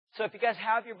So if you guys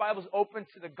have your Bibles open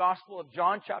to the Gospel of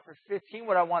John, chapter 15,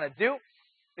 what I want to do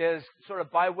is sort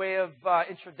of by way of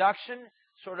introduction,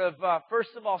 first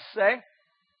of all say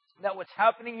that what's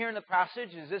happening here in the passage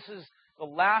is this is the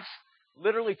last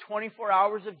literally 24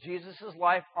 hours of Jesus'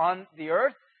 life on the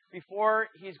earth before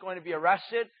he's going to be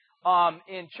arrested.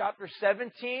 In chapter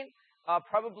 17,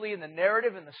 probably in the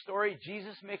narrative, in the story,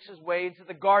 Jesus makes his way into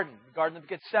the Garden of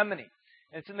Gethsemane.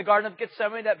 And it's in the Garden of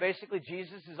Gethsemane that basically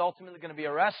Jesus is ultimately going to be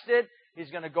arrested.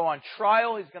 He's going to go on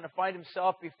trial. He's going to find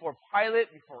himself before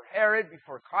Pilate, before Herod,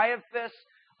 before Caiaphas.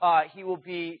 He will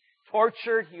be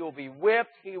tortured. He will be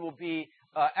whipped. He will be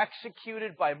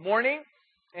executed by morning.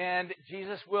 And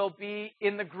Jesus will be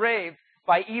in the grave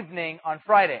by evening on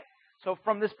Friday. So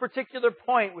from this particular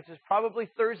point, which is probably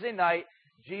Thursday night,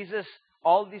 Jesus,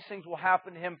 all of these things will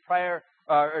happen to him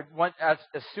as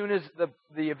soon as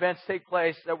the events take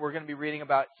place that we're going to be reading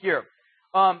about here.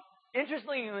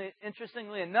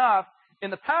 Interestingly enough,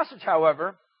 in the passage,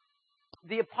 however,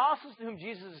 the apostles to whom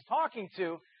Jesus is talking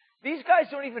to, these guys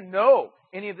don't even know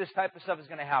any of this type of stuff is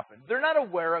going to happen. They're not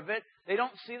aware of it. They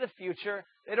don't see the future.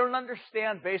 They don't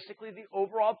understand basically the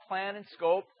overall plan and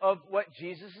scope of what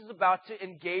Jesus is about to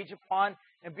engage upon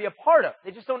and be a part of.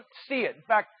 They just don't see it. In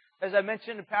fact, as I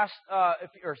mentioned in past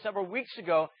several weeks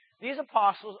ago, these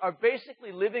apostles are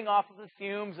basically living off of the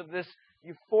fumes of this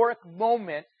euphoric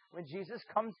moment when Jesus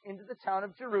comes into the town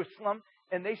of Jerusalem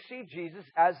and they see Jesus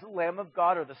as the Lamb of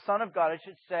God, or the Son of God, I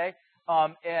should say,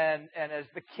 and as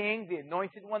the King, the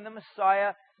Anointed One, the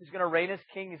Messiah. He's going to reign as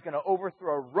King. He's going to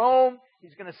overthrow Rome.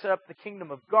 He's going to set up the kingdom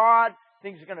of God.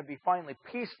 Things are going to be finally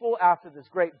peaceful after this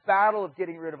great battle of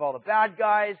getting rid of all the bad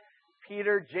guys.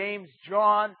 Peter, James,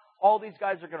 John, all these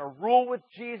guys are going to rule with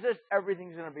Jesus.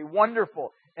 Everything's going to be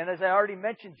wonderful. And as I already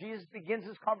mentioned, Jesus begins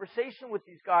his conversation with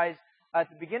these guys at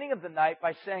the beginning of the night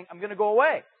by saying, I'm going to go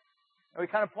away. And we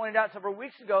kind of pointed out several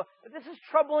weeks ago that this is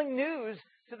troubling news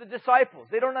to the disciples.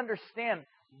 They don't understand.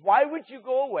 Why would you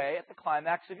go away at the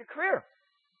climax of your career?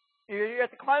 You're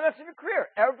at the climax of your career.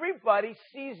 Everybody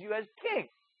sees you as king.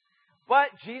 But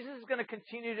Jesus is going to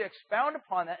continue to expound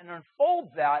upon that and unfold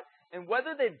that. And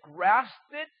whether they've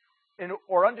grasped it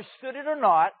or understood it or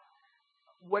not,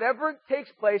 whatever takes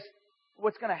place,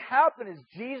 what's going to happen is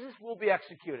Jesus will be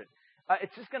executed.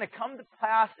 It's just going to come to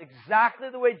pass exactly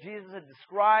the way Jesus had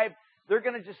described. They're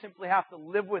going to just simply have to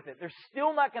live with it. They're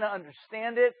still not going to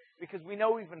understand it because we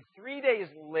know even 3 days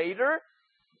later,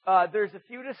 there's a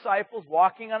few disciples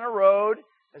walking on a road,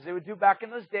 as they would do back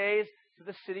in those days, to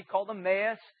the city called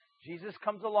Emmaus. Jesus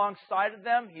comes alongside of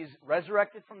them. He's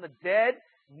resurrected from the dead.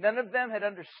 None of them had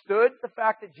understood the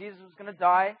fact that Jesus was going to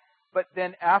die, but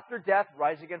then after death,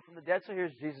 rise again from the dead. So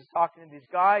here's Jesus talking to these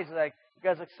guys. He's like, you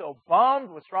guys look so bummed.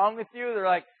 What's wrong with you? They're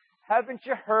like, haven't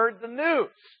you heard the news?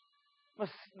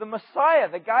 The Messiah,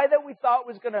 the guy that we thought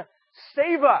was going to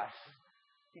save us,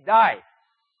 he died.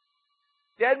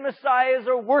 Dead messiahs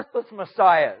are worthless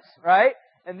messiahs, right?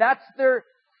 And that's their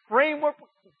framework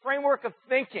of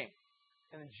thinking.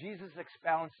 And then Jesus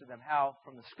expounds to them how,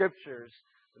 from the Scriptures,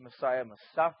 the Messiah must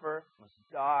suffer, must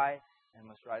die, and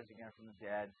must rise again from the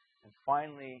dead. And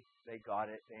finally, they got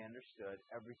it. They understood.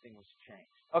 Everything was changed.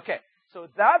 Okay, so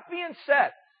that being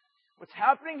said, what's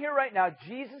happening here right now,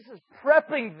 Jesus is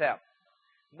prepping them.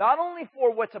 Not only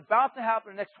for what's about to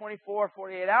happen in the next 24,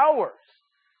 48 hours,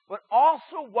 but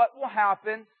also what will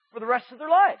happen for the rest of their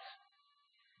lives.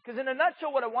 Because in a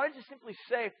nutshell, what I wanted to simply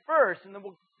say first, and then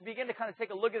we'll begin to kind of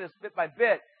take a look at this bit by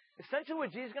bit, essentially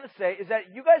what Jesus is going to say is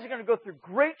that you guys are going to go through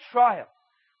great trial,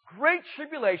 great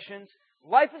tribulations.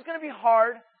 Life is going to be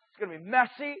hard. It's going to be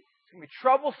messy. It's going to be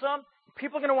troublesome.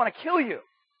 People are going to want to kill you.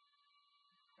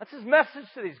 That's his message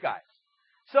to these guys.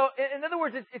 So, in other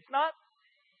words, it's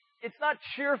not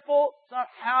cheerful. It's not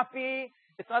happy.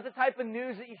 It's not the type of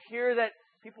news that you hear that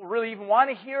people really even want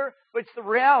to hear, but it's the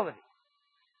reality.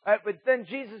 All right, but then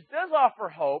Jesus does offer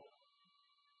hope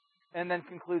and then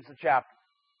concludes the chapter.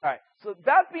 All right, so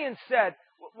that being said,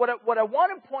 what I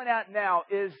want to point out now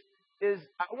is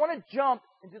I want to jump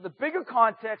into the bigger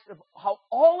context of how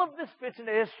all of this fits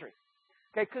into history.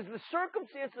 Okay, because the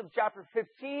circumstance of chapter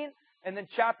 15 and then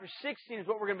chapter 16 is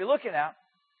what we're going to be looking at.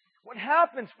 What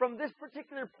happens from this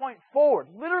particular point forward,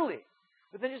 literally,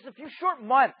 within just a few short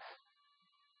months,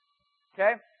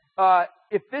 okay,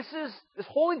 if this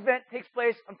whole event takes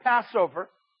place on Passover,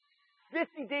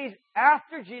 50 days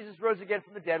after Jesus rose again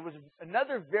from the dead was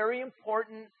another very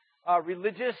important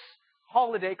religious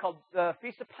holiday called the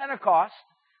Feast of Pentecost.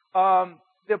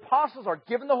 The apostles are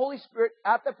given the Holy Spirit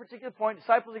at that particular point.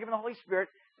 Disciples are given the Holy Spirit.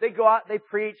 They go out, they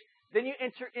preach. Then you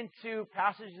enter into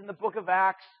passages in the book of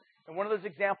Acts. And one of those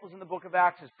examples in the book of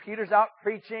Acts is Peter's out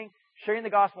preaching, sharing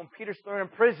the gospel, and Peter's thrown in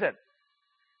prison.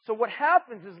 So what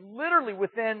happens is literally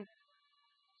within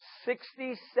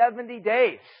 60, 70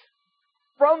 days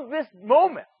from this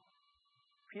moment,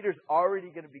 Peter's already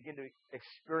going to begin to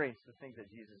experience the things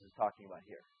that Jesus is talking about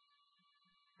here.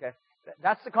 Okay?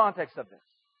 That's the context of this.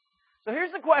 So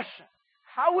here's the question.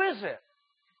 How is it?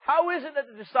 How is it that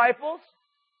the disciples,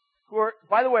 who are,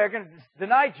 by the way, are going to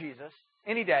deny Jesus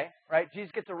any day, right?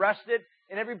 Jesus gets arrested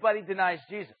and everybody denies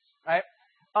Jesus, right?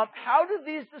 How do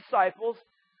these disciples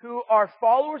who are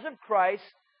followers of Christ,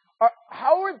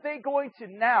 how are they going to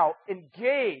now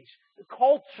engage the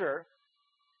culture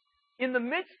in the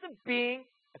midst of being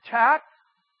attacked,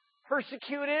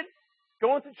 persecuted,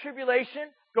 going through tribulation,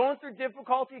 going through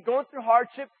difficulty, going through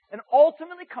hardship, and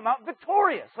ultimately come out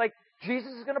victorious, like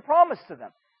Jesus is going to promise to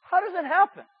them? How does that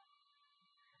happen?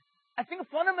 I think a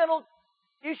fundamental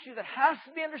issue that has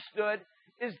to be understood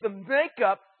is the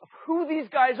makeup of who these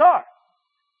guys are.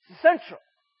 It's essential.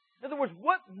 In other words,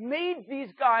 what made these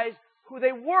guys who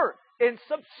they were and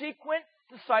subsequent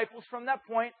disciples from that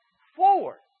point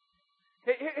forward?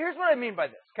 Okay, here's what I mean by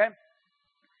this, okay?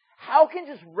 How can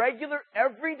just regular,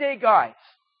 everyday guys,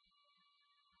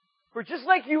 who are just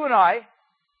like you and I,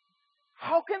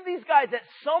 how can these guys at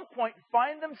some point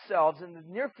find themselves in the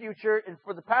near future and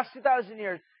for the past 2,000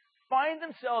 years, find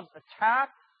themselves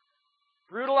attacked,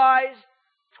 brutalized,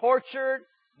 tortured,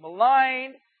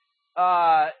 maligned,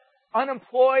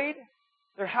 unemployed,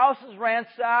 their houses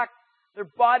ransacked, their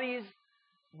bodies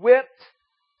whipped,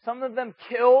 some of them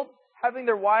killed, having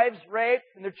their wives raped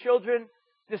and their children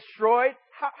destroyed?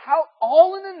 How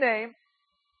all in the name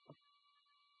of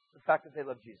the fact that they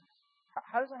love Jesus.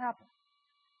 How does that happen?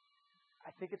 I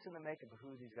think it's in the makeup of who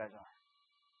these guys are.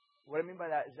 What I mean by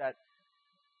that is that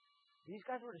these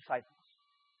guys were disciples.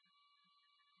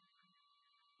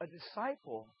 A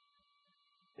disciple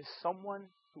is someone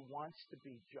who wants to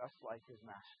be just like his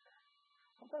master.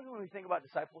 Sometimes when we think about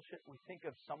discipleship, we think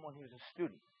of someone who's a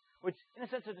student, which in a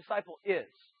sense a disciple is.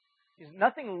 He's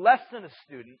nothing less than a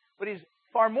student, but he's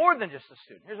far more than just a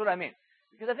student. Here's what I mean.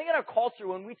 Because I think in our culture,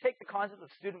 when we take the concept of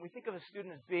student, we think of a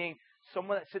student as being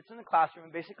someone that sits in the classroom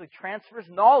and basically transfers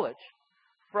knowledge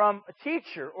from a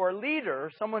teacher or a leader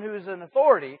or someone who is an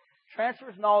authority,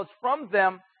 transfers knowledge from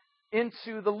them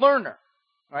into the learner.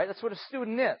 Right? That's what a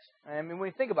student is. I mean, when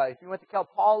you think about it, if you went to Cal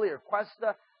Poly or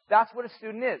Cuesta, that's what a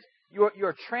student is.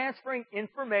 You're transferring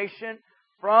information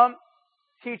from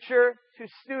teacher to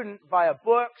student via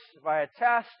books, via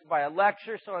tests, via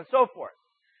lectures, so on and so forth.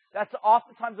 That's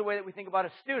oftentimes the way that we think about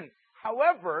a student.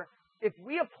 However, if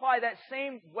we apply that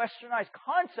same westernized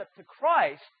concept to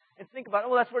Christ and think about,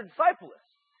 well, that's what a disciple is,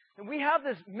 then we have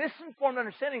this misinformed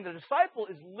understanding that a disciple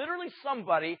is literally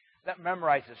somebody that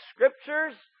memorizes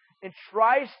scriptures and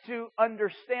tries to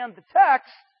understand the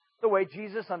text the way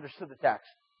Jesus understood the text.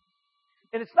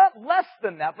 And it's not less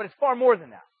than that, but it's far more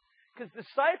than that. Because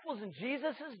disciples in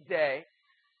Jesus' day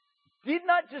did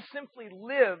not just simply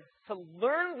live to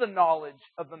learn the knowledge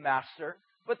of the Master,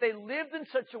 but they lived in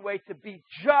such a way to be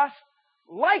just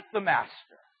like the Master.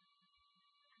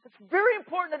 That's very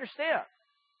important to understand.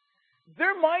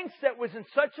 Their mindset was in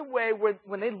such a way where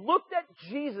when they looked at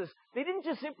Jesus, they didn't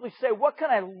just simply say, what can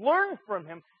I learn from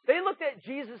Him? They looked at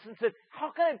Jesus and said,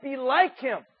 how can I be like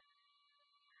Him?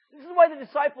 This is why the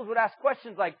disciples would ask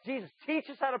questions like, Jesus, teach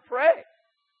us how to pray.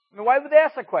 I mean, why would they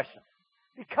ask that question?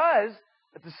 Because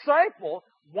a disciple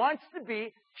wants to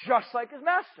be just like his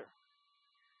master.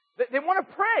 They want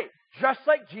to pray just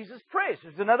like Jesus prays.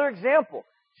 There's another example.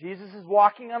 Jesus is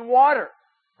walking on water,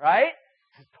 right?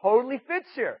 This totally fits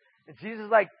here. And Jesus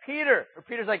is like, Peter's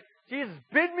like, Jesus,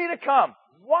 bid me to come.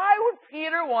 Why would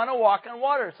Peter want to walk on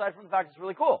water, aside from the fact it's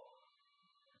really cool?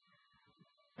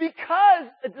 Because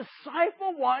a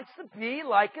disciple wants to be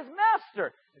like his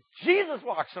master. If Jesus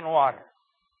walks on water,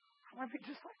 I want to be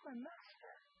just like my master.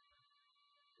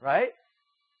 Right?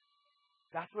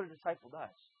 That's what a disciple does.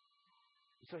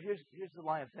 So here's the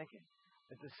line of thinking.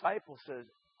 A disciple says,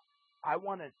 I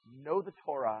want to know the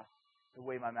Torah the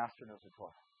way my master knows the Torah.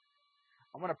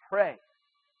 I want to pray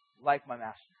like my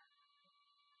master.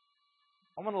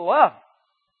 I want to love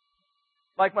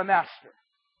like my master.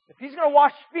 If he's going to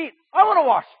wash feet, I want to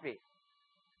wash feet.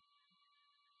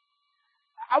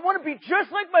 I want to be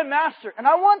just like my master, and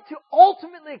I want to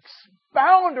ultimately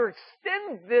expound or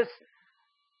extend this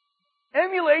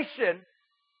emulation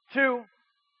to,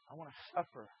 I want to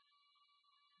suffer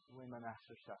the way my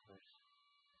master suffers.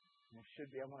 And it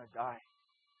should be, I want to die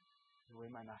the way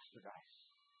my master dies.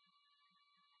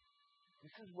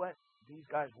 This is what these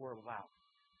guys were about.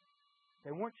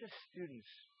 They weren't just students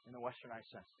in the westernized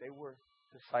sense. They were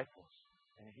disciples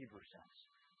in a Hebrew sense.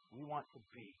 We want to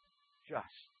be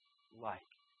just like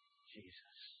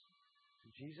Jesus.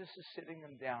 Jesus is sitting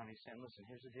them down. He's saying, listen,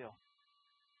 here's the deal.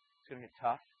 It's going to get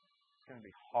tough. It's going to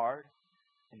be hard.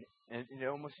 And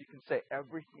almost you can say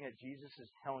everything that Jesus is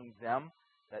telling them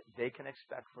that they can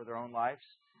expect for their own lives,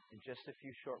 in just a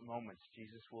few short moments,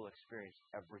 Jesus will experience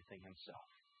everything himself.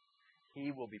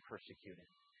 He will be persecuted.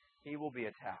 He will be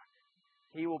attacked.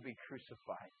 He will be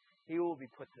crucified. He will be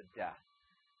put to death.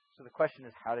 So the question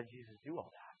is, how did Jesus do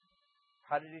all that?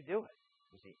 How did he do it?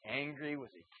 Was he angry? Was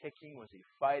he kicking? Was he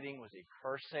fighting? Was he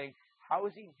cursing? How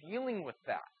was he dealing with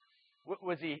that?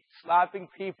 Was he slapping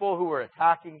people who were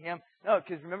attacking him? No,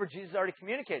 because remember, Jesus already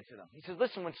communicated to them. He says,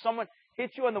 listen, when someone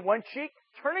hits you on the one cheek,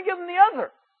 turn and give them the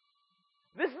other.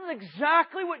 This is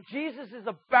exactly what Jesus is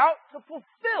about to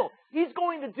fulfill. He's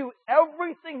going to do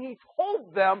everything he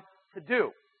told them to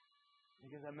do.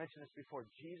 Because I mentioned this before,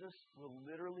 Jesus will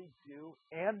literally do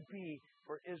and be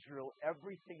for Israel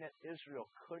everything that Israel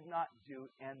could not do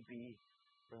and be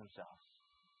for themselves.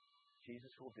 Jesus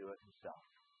will do it himself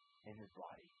in his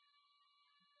body.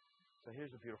 So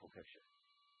here's a beautiful picture.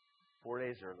 4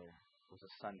 days earlier was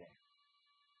a Sunday.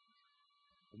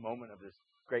 The moment of this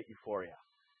great euphoria.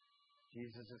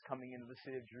 Jesus is coming into the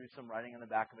city of Jerusalem riding on the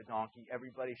back of a donkey.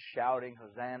 Everybody's shouting,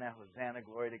 Hosanna, Hosanna,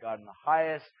 glory to God in the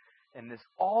highest. And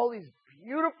all these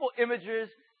beautiful images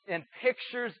and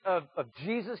pictures of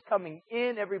Jesus coming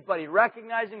in, everybody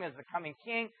recognizing him as the coming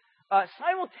king.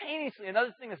 Simultaneously,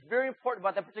 another thing that's very important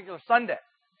about that particular Sunday,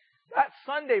 that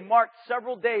Sunday marked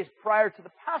several days prior to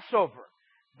the Passover.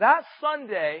 That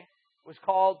Sunday was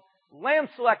called Lamb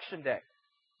Selection Day.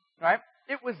 Right?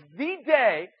 It was the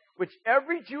day which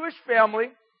every Jewish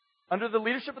family, under the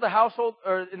leadership of the household,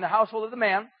 or in the household of the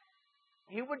man,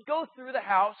 he would go through the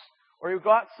house, or he would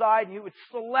go outside and he would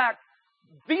select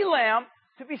the lamb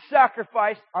to be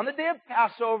sacrificed on the day of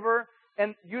Passover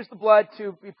and use the blood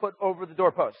to be put over the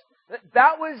doorpost.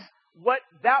 That was what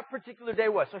that particular day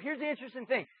was. So here's the interesting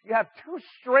thing. You have two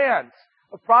strands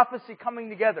of prophecy coming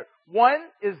together. One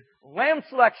is Lamb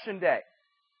Selection Day.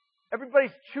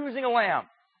 Everybody's choosing a lamb.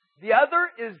 The other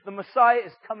is the Messiah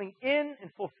is coming in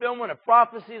fulfillment of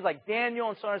prophecies like Daniel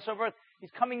and so on and so forth.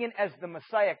 He's coming in as the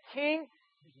Messiah King.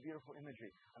 There's beautiful imagery.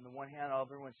 On the one hand,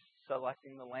 everyone's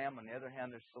selecting the lamb. On the other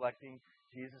hand, they're selecting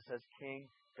Jesus as King.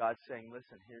 God's saying,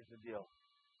 listen, here's the deal.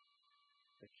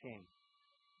 The King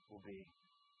will be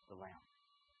the lamb.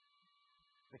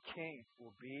 The King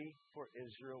will be for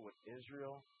Israel what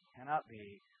Israel cannot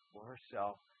be for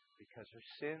herself because her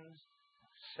sins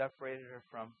separated her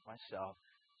from myself.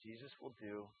 Jesus will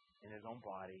do in his own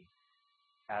body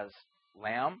as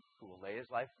Lamb who will lay his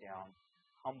life down,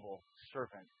 humble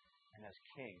servant, and as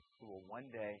King who will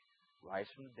one day rise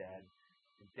from the dead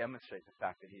and demonstrate the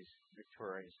fact that he's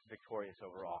victorious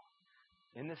over all.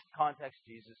 In this context,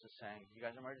 Jesus is saying, you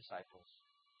guys are my disciples.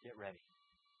 Get ready.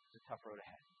 It's a tough road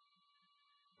ahead.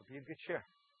 But be of good cheer.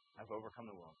 I've overcome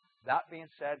the world. That being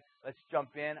said, let's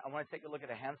jump in. I want to take a look at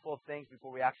a handful of things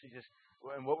before we actually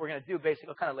and what we're going to do, basically,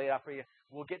 I'll kind of lay it out for you.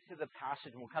 We'll get to the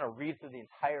passage, and we'll kind of read through the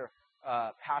entire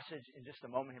passage in just a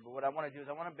moment here. But what I want to do is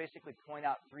I want to basically point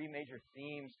out three major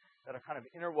themes that are kind of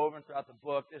interwoven throughout the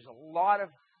book. There's a lot of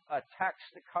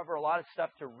text to cover, a lot of stuff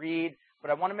to read,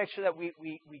 but I want to make sure that we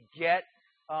get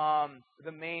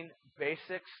the main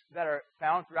basics that are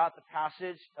found throughout the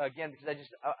passage. Again, because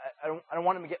I don't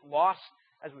want them to get lost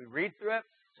as we read through it.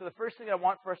 So the first thing I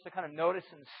want for us to kind of notice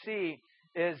and see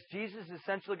is Jesus is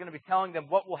essentially going to be telling them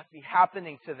what will be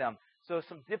happening to them. So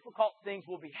some difficult things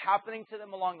will be happening to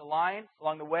them along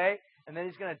the way, and then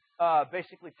he's going to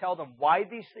basically tell them why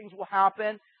these things will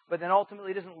happen, but then ultimately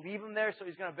he doesn't leave them there, so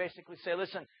he's going to basically say,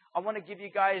 listen, I want to give you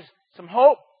guys some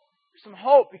hope,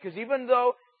 because even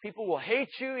though people will hate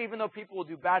you, even though people will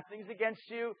do bad things against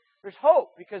you, there's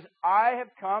hope, because I have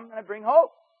come and I bring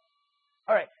hope.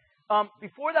 All right,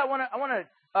 before that, I want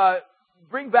to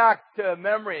bring back to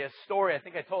memory a story I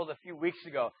think I told a few weeks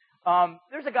ago.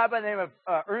 There's a guy by the name of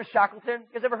Ernest Shackleton.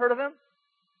 You guys ever heard of him?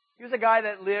 He was a guy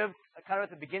that lived kind of at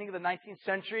the beginning of the 19th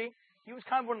century. He was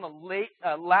kind of one of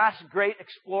the last great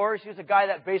explorers. He was a guy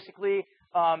that basically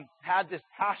had this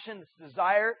passion, this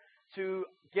desire to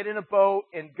get in a boat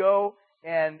and go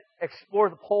and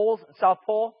explore the poles, the South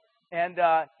Pole. And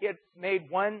he had made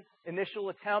one initial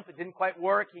attempt. It didn't quite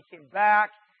work. He came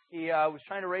back. He was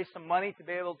trying to raise some money to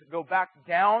be able to go back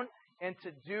down and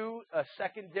to do a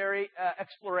secondary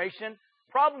exploration.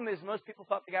 Problem is, most people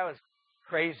thought the guy was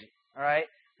crazy, all right?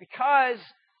 Because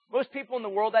most people in the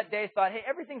world that day thought, hey,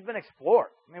 everything's been explored.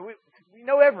 I mean, we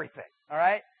know everything, all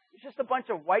right? It's just a bunch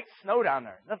of white snow down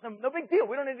there. Nothing, no big deal.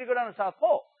 We don't need to go down to the South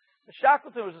Pole. But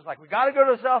Shackleton was just like, we got to go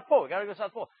to the South Pole. We got to go to the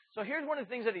South Pole. So here's one of the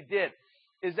things that he did,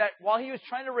 is that while he was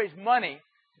trying to raise money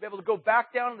to be able to go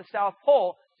back down to the South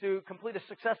Pole, to complete a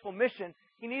successful mission,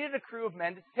 he needed a crew of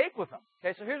men to take with him.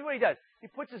 Okay, so here's what he does. He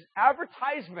puts his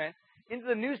advertisement into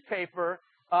the newspaper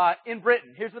in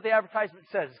Britain. Here's what the advertisement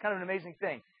says. It's kind of an amazing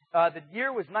thing. The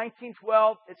year was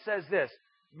 1912. It says this: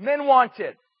 men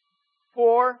wanted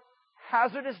for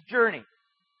hazardous journey,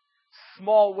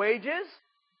 small wages,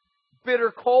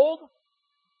 bitter cold,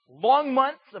 long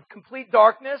months of complete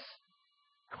darkness,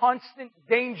 constant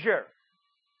danger,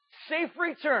 safe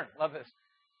return. Love this.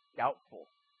 Doubtful.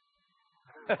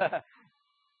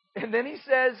 And then he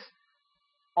says,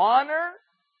 honor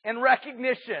and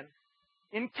recognition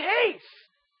in case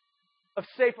of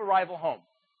safe arrival home.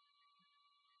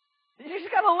 You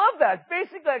just gotta love that.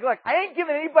 Basically, like, I ain't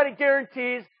giving anybody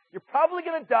guarantees. You're probably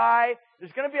gonna die.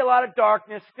 There's gonna be a lot of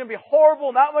darkness. It's gonna be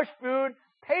horrible. Not much food.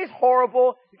 Pay's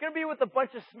horrible. You're gonna be with a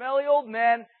bunch of smelly old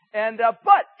men. And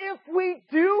but if we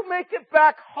do make it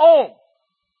back home,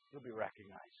 you'll be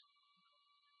recognized.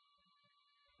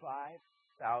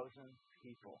 5,000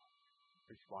 people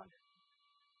responded.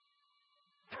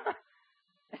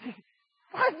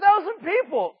 5,000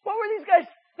 people. What were these guys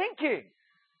thinking?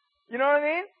 You know what I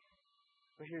mean?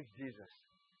 But here's Jesus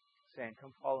saying,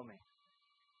 come follow me.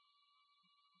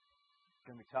 It's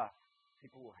going to be tough.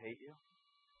 People will hate you.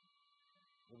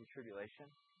 There'll be tribulation.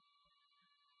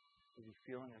 You'll be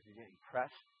feeling as you're getting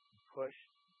pressed and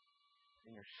pushed.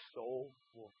 And your soul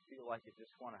will feel like you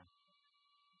just want to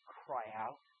cry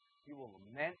out. You will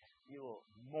lament. You will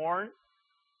mourn.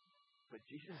 But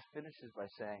Jesus finishes by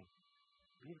saying,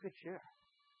 be of good cheer.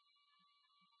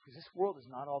 Because this world is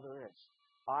not all there is.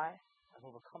 I have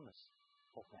overcome this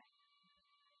whole thing.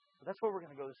 So that's where we're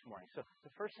going to go this morning. So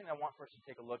the first thing I want for us to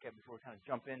take a look at before we kind of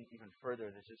jump in even further,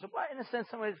 this is, so in a sense,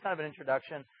 some ways it's kind of an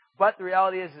introduction. But the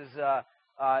reality is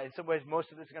in some ways,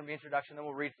 most of this is going to be introduction. Then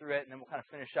we'll read through it, and then we'll kind of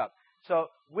finish up. So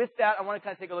with that, I want to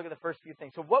kind of take a look at the first few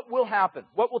things. So what will happen?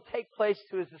 What will take place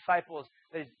to his disciples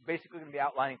that he's basically going to be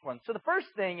outlining for them? So the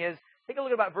first thing is, take a look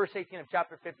at about verse 18 of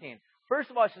chapter 15. First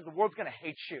of all, it says the world's going to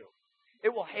hate you. It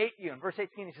will hate you. In verse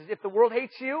 18, he says, if the world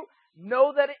hates you,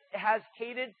 know that it has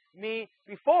hated me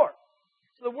before.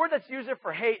 So the word that's used there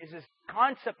for hate is this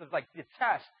concept of like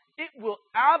detest. It will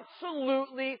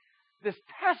absolutely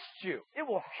detest you. It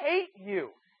will hate you.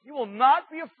 You will not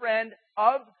be a friend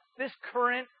of this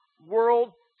current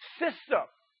world system.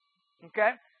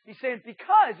 Okay? He's saying,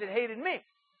 because it hated me.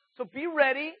 So be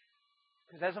ready,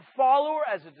 because as a follower,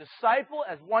 as a disciple,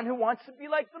 as one who wants to be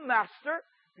like the master,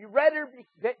 be ready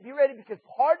because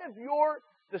part of your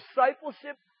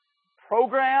discipleship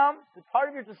program, part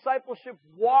of your discipleship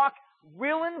walk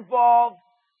will involve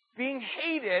being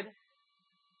hated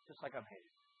just like I'm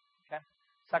hated. Okay?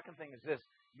 Second thing is this.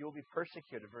 You will be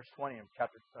persecuted. Verse 20 of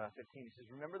chapter 15. He says,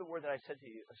 remember the word that I said to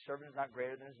you, a servant is not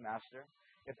greater than his master.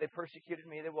 If they persecuted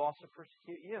me, they will also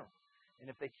persecute you. And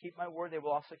if they keep my word, they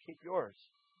will also keep yours.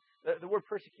 The word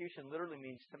persecution literally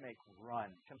means to make run.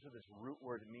 It comes with this root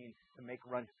word to mean to make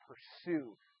run, to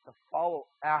pursue, to follow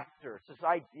after. It's this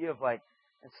idea of like,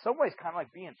 in some ways, kind of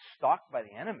like being stalked by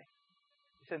the enemy.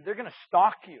 He said they're going to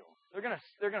stalk you.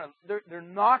 They're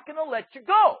not going to let you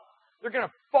go. They're going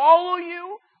to follow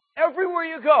you everywhere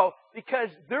you go because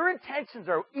their intentions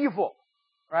are evil.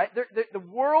 Right? The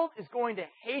world is going to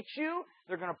hate you.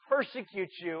 They're going to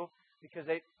persecute you because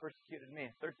they persecuted me.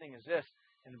 Third thing is this.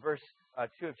 In verse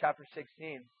 2 of chapter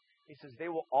 16, he says, they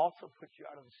will also put you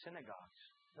out of the synagogues.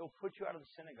 They will put you out of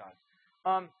the synagogues.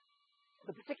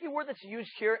 The particular word that's used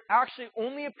here actually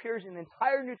only appears in the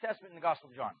entire New Testament in the Gospel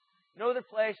of John. No other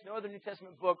place, no other New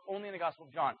Testament book, only in the Gospel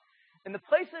of John. And the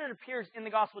place that it appears in the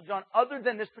Gospel of John, other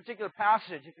than this particular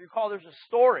passage, if you recall, there's a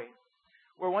story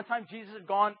where one time Jesus had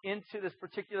gone into this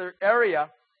particular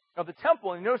area of the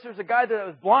temple, and you notice there's a guy that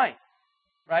was blind,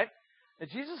 right? And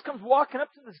Jesus comes walking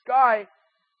up to this guy,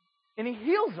 and he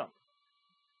heals him.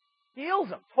 Heals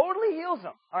him. Totally heals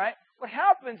him. All right? What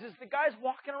happens is the guy's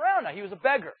walking around now. He was a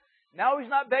beggar. Now he's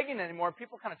not begging anymore.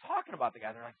 People are kind of talking about the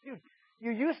guy. They're like, dude,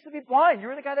 you used to be blind. You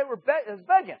were the guy that was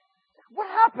begging. What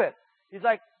happened? He's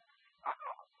like,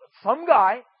 some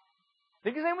guy, I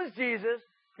think his name was Jesus,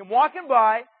 came walking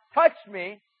by, touched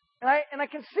me, and I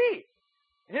can see.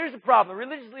 And here's the problem. The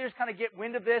religious leaders kind of get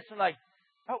wind of this and like,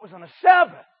 that was on the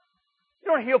Sabbath.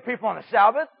 You don't heal people on the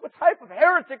Sabbath. What type of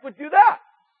heretic would do that?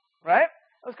 Right?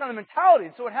 That was kind of the mentality.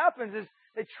 And so what happens is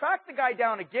they track the guy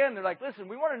down again. They're like, listen,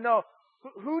 we want to know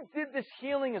who did this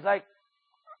healing. Is like,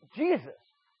 Jesus.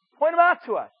 Point him out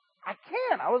to us. I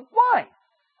can't. I was blind.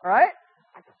 All right?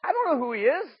 I don't know who he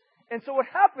is. And so what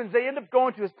happens, they end up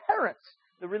going to his parents,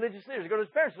 the religious leaders. They go to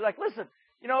his parents. They're like, listen,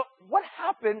 what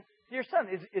happened to your son?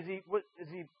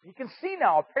 He can see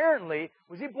now, apparently.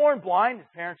 Was he born blind? His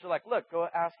parents are like, look, go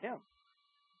ask him.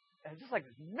 And it's just like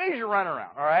this major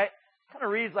runaround, all right? Kind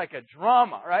of reads like a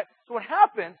drama, all right? So what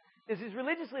happens is these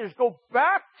religious leaders go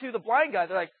back to the blind guy.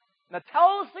 They're like, now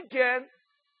tell us again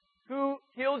who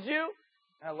heals you.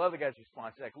 And I love the guy's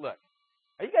response. He's like, look,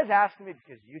 are you guys asking me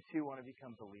because you two want to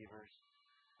become believers?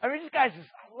 I mean, this guy's just,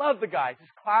 I love the guy. He's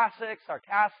just classic,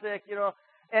 sarcastic,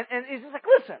 And he's just like,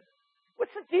 listen,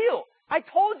 what's the deal? I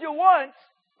told you once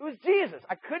it was Jesus.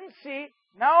 I couldn't see.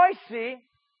 Now I see.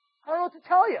 I don't know what to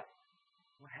tell you.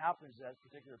 What happens at that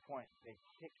particular point? They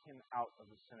kick him out of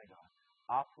the synagogue.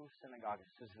 Apu synagogue.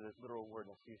 This is the literal word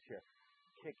that's used here.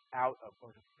 Kick out of,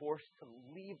 or forced to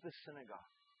leave the synagogue.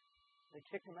 They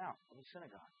kick him out of the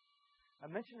synagogue. I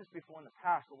mentioned this before in the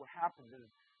past, but what happens is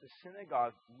the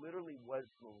synagogue literally was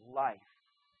the life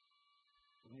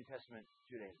of New Testament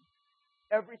Judaism.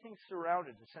 Everything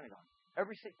surrounded the synagogue.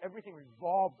 Everything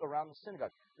revolved around the synagogue.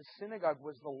 The synagogue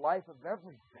was the life of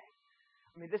everything.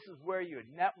 I mean, this is where you would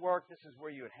network. This is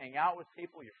where you would hang out with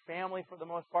people. Your family, for the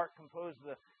most part, composed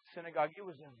the synagogue. It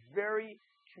was a very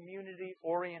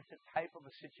community-oriented type of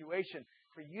a situation.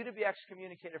 For you to be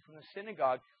excommunicated from the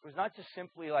synagogue was not just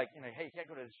simply like, hey, you can't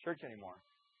go to this church anymore.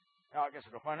 Now, I guess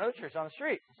I'll go find another church on the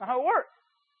street. That's not how it worked.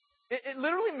 It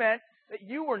literally meant that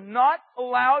you were not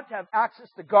allowed to have access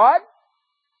to God.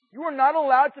 You were not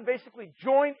allowed to basically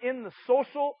join in the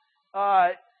social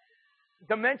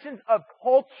dimensions of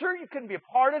culture. You couldn't be a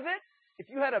part of it. If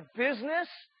you had a business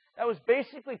that was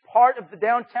basically part of the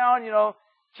downtown,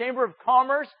 Chamber of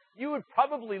Commerce, you would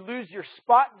probably lose your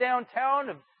spot downtown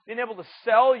of being able to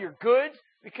sell your goods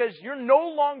because you're no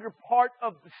longer part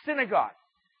of the synagogue.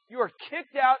 You are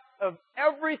kicked out of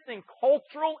everything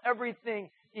cultural, everything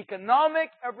economic,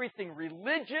 everything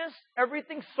religious,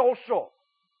 everything social.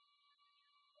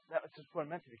 That's just what it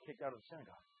meant to be kicked out of the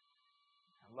synagogue.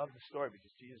 I love the story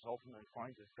because Jesus ultimately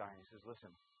finds this guy and he says,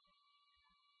 listen,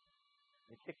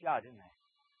 they kicked you out, didn't they?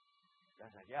 The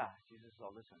guy's like, yeah. Jesus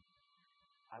said, listen,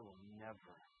 I will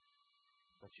never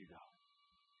let you go.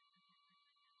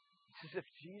 It's as if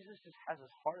Jesus just has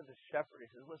this heart of the shepherd. He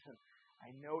says, listen,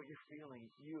 I know what you're feeling.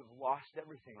 You have lost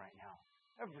everything right now.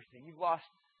 Everything. You've lost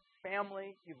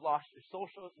family. You've lost your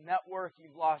social network.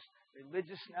 You've lost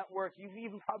religious network. You've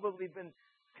even probably been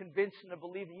convinced into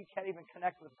believing you can't even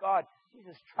connect with God.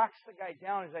 Jesus tracks the guy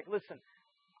down. He's like, listen,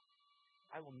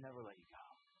 I will never let you go.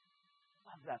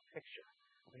 Love that picture.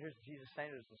 But here's Jesus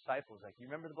saying to his disciples, like, you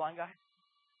remember the blind guy?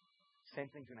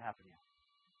 Same thing's going to happen to you.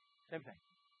 Same thing.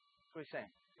 That's what he's saying.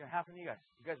 It's going to happen to you guys.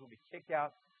 You guys will be kicked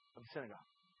out of the synagogue.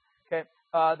 Okay.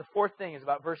 The fourth thing is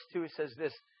about verse 2. It says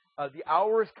this, the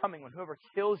hour is coming when whoever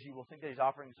kills you will think that he's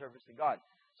offering service to God.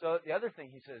 So the other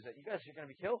thing he says that you guys are going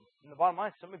to be killed. And the bottom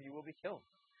line, some of you will be killed.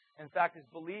 In fact, it's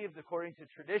believed, according to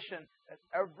tradition, that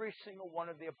every single one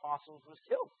of the apostles was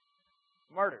killed,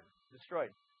 murdered, destroyed,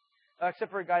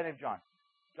 except for a guy named John.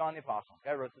 John the Apostle. The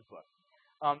guy wrote this book.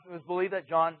 It was believed that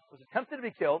John was attempted to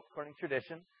be killed, according to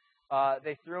tradition.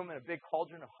 They threw him in a big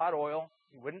cauldron of hot oil.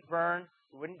 He wouldn't burn.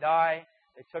 He wouldn't die.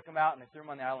 They took him out and they threw him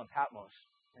on the island Patmos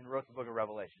and wrote the book of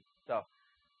Revelation. So,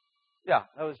 yeah,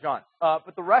 that was John.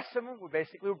 But the rest of them were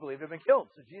believed to have been killed.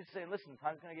 So Jesus is saying, listen, the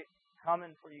time's going to get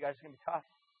coming for you guys. It's going to be tough.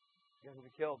 You guys will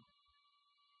be killed.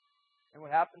 And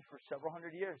what happened for several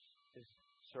hundred years is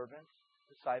servants,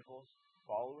 disciples,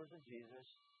 followers of Jesus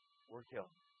were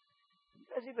killed. Do you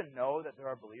guys even know that there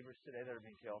are believers today that are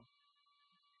being killed?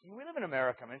 I mean, we live in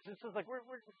America. I mean, it's just like we're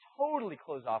totally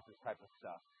closed off this type of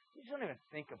stuff. We just don't even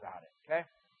think about it, okay?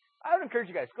 I would encourage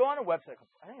you guys, go on a website.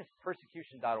 I think it's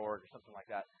persecution.org or something like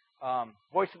that.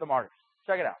 Voice of the Martyrs.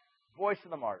 Check it out. Voice of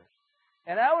the Martyrs.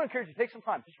 And I would encourage you, take some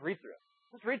time. Just read through it.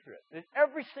 Just read through it.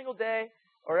 Every single day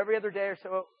or every other day or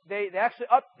so, they actually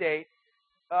update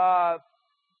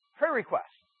prayer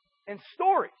requests and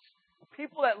stories of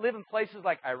people that live in places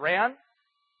like Iran,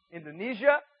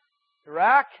 Indonesia,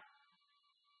 Iraq,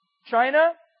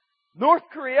 China, North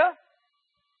Korea,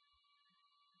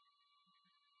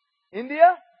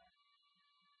 India.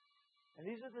 And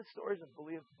these are the stories of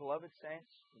beloved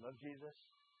saints who love Jesus,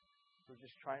 who are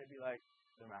just trying to be like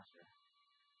their master.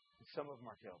 And some of them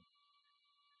are killed.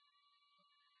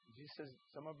 Jesus says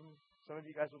some of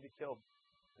you guys will be killed.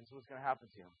 And so what's going to happen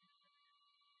to you?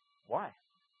 Why?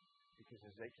 Because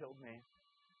as they killed me,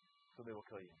 so they will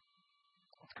kill you.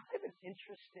 It's kind of an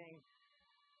interesting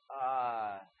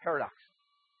paradox.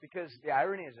 Because the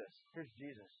irony is this. Here's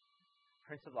Jesus,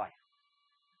 Prince of Life.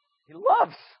 He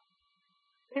loves.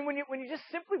 I mean, when you just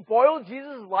simply boil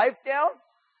Jesus' life down,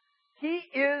 he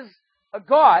is a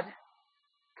God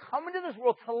coming to this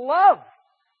world to love,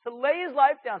 to lay his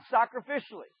life down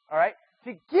sacrificially, all right,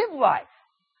 to give life.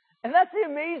 And that's the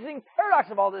amazing paradox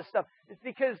of all this stuff. It's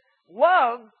because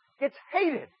love gets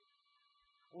hated.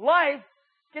 Life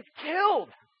gets killed.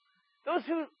 Those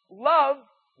who love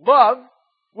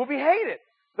will be hated.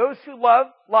 Those who love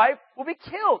life will be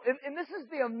killed. And this is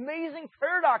the amazing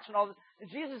paradox in all this. And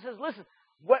Jesus says, listen,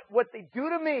 what they do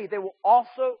to me, they will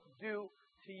also do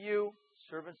to you.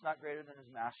 Servant's not greater than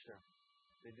his master.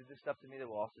 They do this stuff to me, they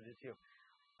will also do to you.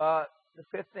 The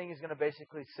fifth thing he's going to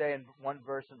basically say in one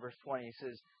verse, in verse 20, he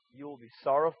says, you will be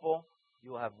sorrowful,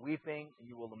 you will have weeping, and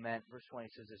you will lament. Verse 20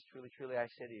 says this, truly, truly, I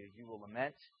say to you, you will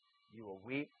lament, you will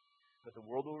weep, but the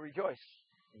world will rejoice.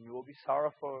 And you will be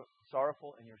sorrowful,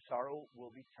 and your sorrow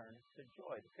will be turned to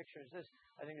joy. The picture is this.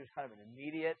 I think there's kind of an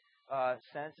immediate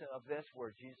sense of this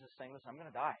where Jesus is saying, listen, I'm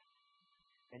going to die.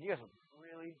 And you guys will be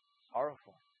really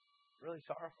sorrowful. Really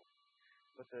sorrowful.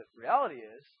 But the reality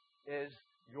is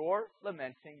your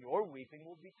lamenting, your weeping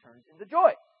will be turned into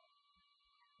joy.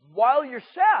 While you're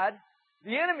sad,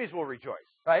 the enemies will rejoice,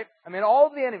 right? I mean, all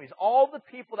the enemies, all the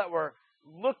people that were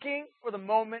looking for the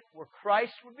moment where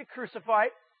Christ would be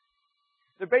crucified,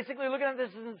 they're basically looking at this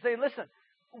and saying, listen,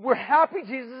 we're happy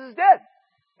Jesus is dead.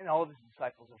 And all of his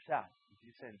disciples are sad. And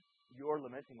Jesus saying, your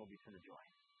lamenting will be turned to joy.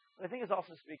 But I think it's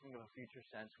also speaking of a future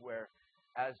sense where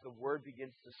as the word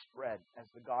begins to spread, as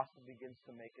the gospel begins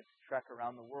to make its trek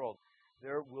around the world,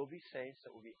 there will be saints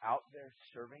that will be out there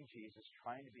serving Jesus,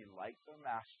 trying to be like their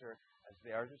master as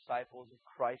they are disciples of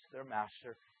Christ, their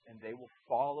master, and they will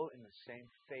follow in the same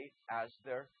faith as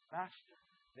their master.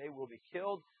 They will be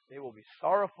killed. They will be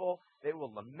sorrowful. They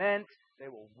will lament. They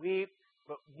will weep.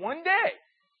 But one day,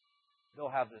 they'll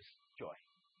have this joy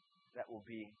that will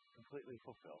be completely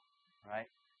fulfilled. Right?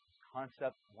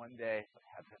 Concept one day of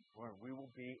heaven where we will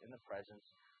be in the presence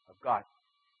of God.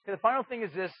 Okay, the final thing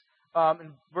is this.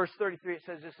 In verse 33, it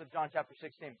says this of John chapter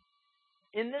 16.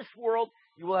 In this world,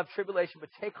 you will have tribulation, but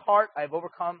take heart, I have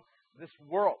overcome this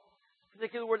world. The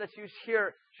particular word that's used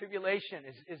here, tribulation,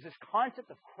 is this concept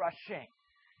of crushing.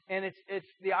 And it's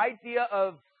the idea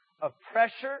of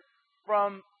pressure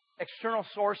from external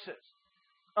sources.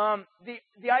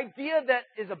 The idea that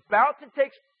is about to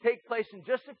take place in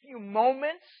just a few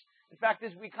moments. In fact,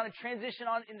 as we kind of transition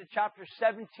on into chapter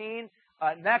 17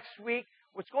 next week,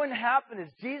 what's going to happen is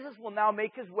Jesus will now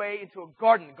make his way into a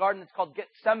garden that's called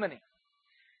Gethsemane.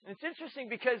 And it's interesting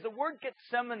because the word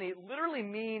Gethsemane literally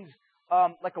means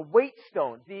like a weight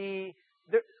stone.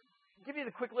 Give you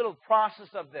the quick little process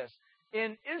of this.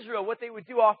 In Israel, what they would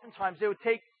do oftentimes, they would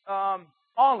take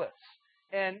olives.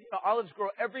 And olives grow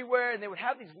everywhere, and they would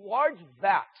have these large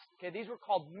vats. Okay, these were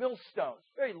called millstones.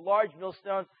 Very large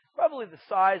millstones, probably the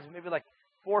size of maybe like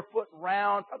 4 foot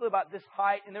round, probably about this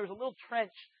height. And there was a little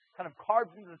trench kind of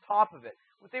carved into the top of it.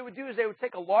 What they would do is they would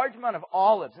take a large amount of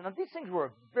olives. And these things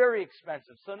were very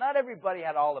expensive, so not everybody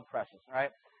had olive presses,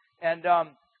 right? And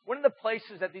one of the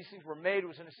places that these things were made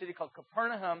was in a city called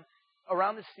Capernaum,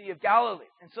 around the Sea of Galilee.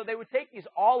 And so they would take these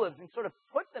olives and sort of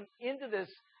put them into this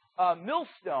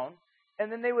millstone,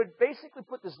 and then they would basically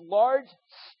put this large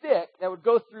stick that would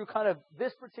go through kind of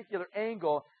this particular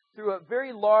angle through a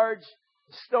very large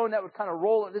stone that would kind of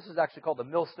roll. This is actually called the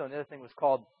millstone. The other thing was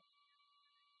called,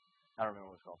 I don't remember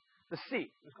what it was called. The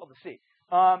sea. It was called the sea.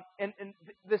 And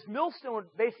this millstone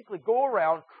would basically go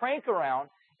around, crank around,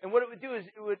 and what it would do is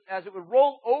as it would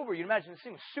roll over, you'd imagine this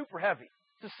thing was super heavy.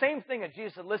 It's the same thing that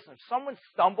Jesus said, listen, if someone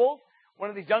stumbled, one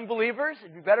of these young believers,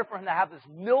 it'd be better for him to have this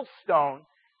millstone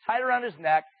tied around his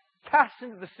neck, cast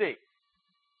into the sea.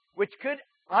 Which could,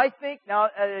 I think, now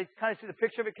I kind of see the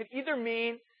picture of it, could either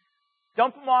mean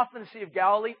dump him off in the Sea of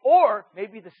Galilee, or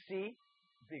maybe the sea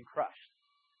being crushed.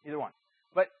 Either one.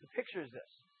 But the picture is this.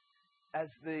 As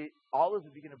the olives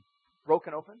would begin to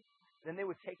broken open, then they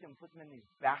would take them and put them in these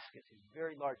baskets, these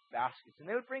very large baskets. And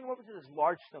they would bring them over to this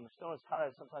large stone. The stone is kind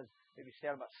of sometimes maybe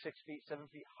stand about 6 feet, 7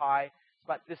 feet high. It's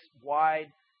about this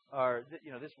wide, or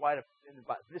this wide and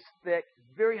about this thick.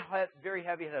 Very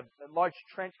heavy. It had a large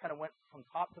trench, kind of went from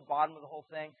top to bottom of the whole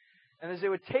thing. And as they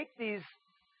would take these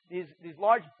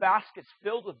large baskets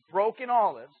filled with broken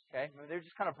olives, okay, they're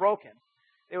just kind of broken.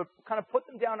 They would kind of put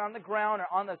them down on the ground or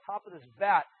on the top of this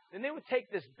vat. Then they would take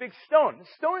this big stone. The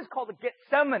stone is called the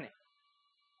Gethsemane.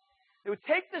 They would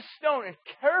take this stone and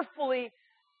carefully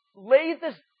lay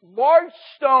this large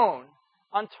stone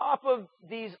on top of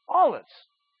these olives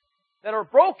that are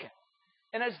broken.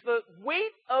 And as the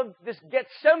weight of this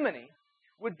Gethsemane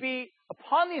would be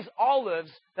upon these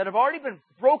olives that have already been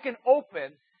broken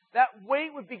open, that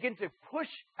weight would begin to push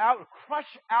out,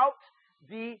 crush out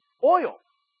the oil.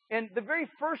 And the very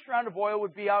first round of oil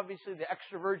would be obviously the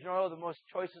extra virgin oil, the most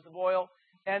choicest of oil.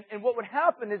 And what would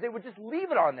happen is they would just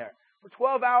leave it on there for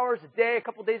 12 hours a day, a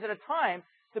couple days at a time,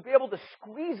 to be able to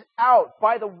squeeze out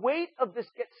by the weight of this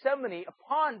Gethsemane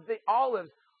upon the olives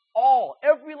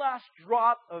every last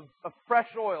drop of fresh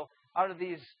oil out of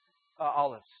these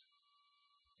olives.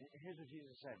 And here's what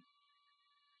Jesus said.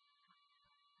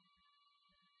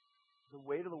 The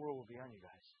weight of the world will be on you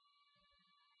guys.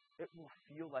 It will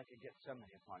feel like a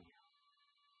Gethsemane upon you.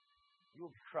 You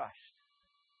will be crushed.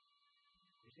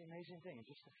 Here's the amazing thing. In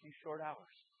just a few short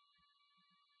hours,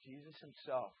 Jesus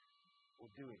himself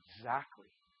will do exactly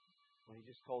what he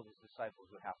just told his disciples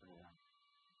would happen to them.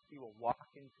 He will walk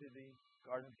into the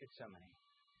Garden of Gethsemane.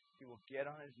 He will get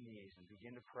on his knees and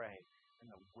begin to pray.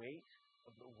 And the weight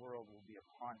of the world will be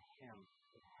upon him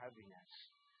with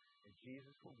heaviness. And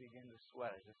Jesus will begin to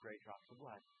sweat as if great drops of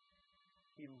blood.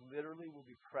 He literally will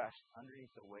be crushed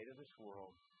underneath the weight of this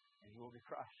world. And he will be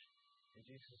crushed. And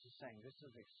Jesus is saying, this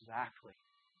is exactly,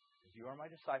 if you are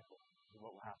my disciple, this is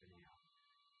what will happen to you.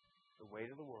 The weight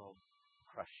of the world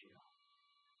will crush you.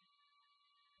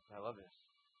 But I love this.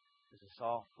 Because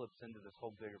Saul flips into this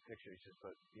whole bigger picture. He says,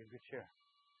 but be of good cheer.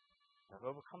 I've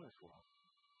overcome this world.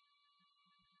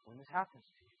 When this happens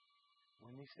to you,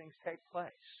 when these things take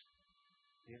place,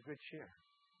 be of good cheer.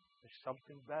 There's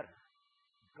something better.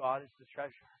 God is the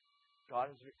treasure. God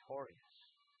is victorious.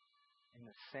 In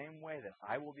the same way that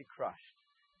I will be crushed,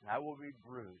 and I will be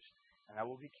bruised, and I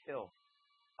will be killed,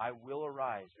 I will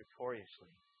arise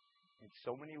victoriously. In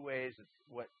so many ways, it's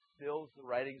what fills the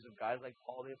writings of guys like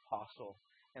Paul the Apostle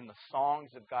and the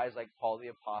songs of guys like Paul the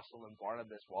Apostle and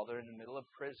Barnabas while they're in the middle of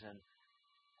prison,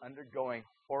 undergoing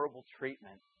horrible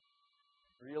treatment,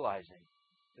 realizing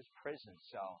this prison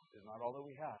cell is not all that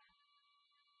we have.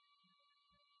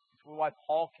 It's why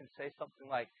Paul can say something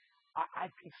like,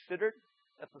 I've considered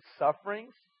that the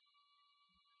sufferings,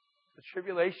 the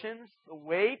tribulations, the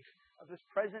weight of this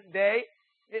present day,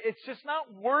 it's just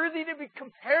not worthy to be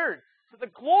compared to the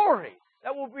glory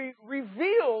that will be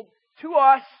revealed to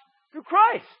us through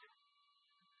Christ.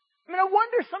 I mean, I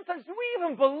wonder sometimes, do we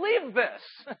even believe this?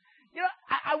 You know,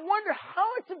 I wonder how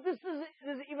much of this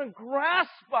does it even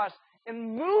grasp us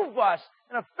and move us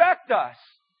and affect us.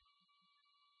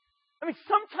 I mean,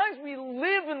 sometimes we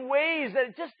live in ways that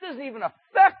it just doesn't even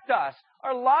affect us.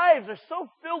 Our lives are so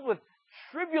filled with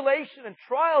tribulation and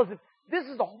trials that this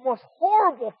is the most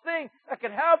horrible thing that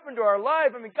could happen to our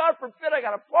life. I mean, God forbid I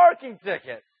got a parking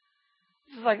ticket.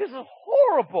 This is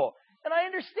horrible. And I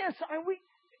understand. So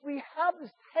we have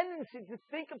this tendency to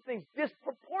think of things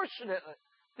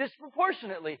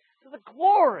disproportionately to the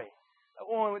glory that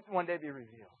will one day be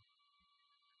revealed.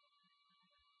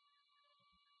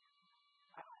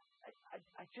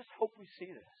 I just hope we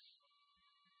see this.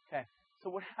 Okay, so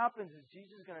what happens is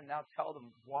Jesus is going to now tell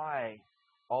them why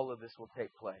all of this will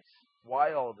take place,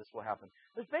 why all of this will happen.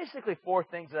 There's basically four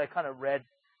things that I kind of read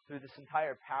through this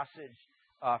entire passage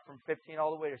from 15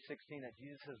 all the way to 16 that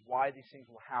Jesus says why these things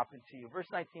will happen to you. Verse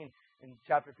 19 in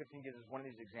chapter 15 gives us one of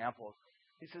these examples.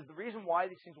 He says the reason why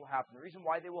these things will happen, the reason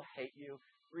why they will hate you,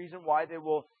 the reason why they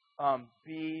will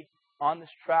be on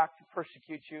this track to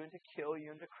persecute you and to kill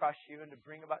you and to crush you and to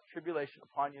bring about tribulation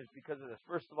upon you is because of this.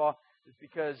 First of all, it's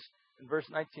because in verse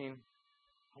 19,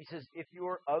 he says, if you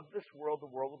are of this world, the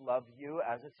world would love you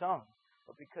as its own.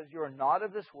 But because you are not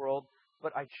of this world,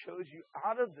 but I chose you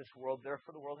out of this world,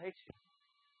 therefore the world hates you.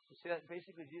 So see that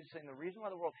basically Jesus is saying the reason why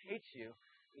the world hates you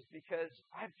is because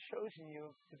I've chosen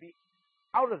you to be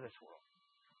out of this world.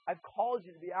 I've called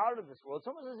you to be out of this world. It's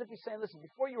almost as if he's saying, listen,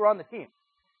 before you were on the team,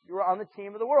 you were on the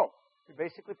team of the world. You're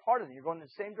basically part of it. You're going in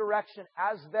the same direction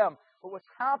as them. But what's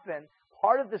happened,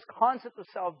 part of this concept of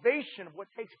salvation, of what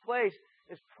takes place,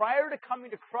 is prior to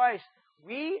coming to Christ,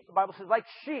 we, the Bible says, like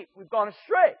sheep, we've gone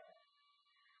astray.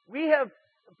 We have,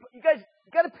 you guys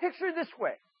got to picture it this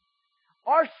way.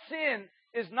 Our sin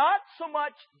is not so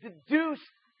much deduced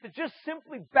to just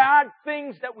simply bad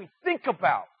things that we think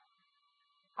about.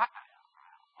 I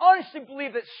honestly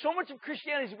believe that so much of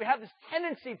Christianity is we have this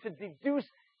tendency to deduce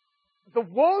the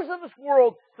woes of this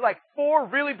world to like four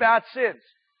really bad sins.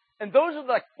 And those are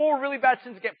like four really bad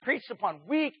sins that get preached upon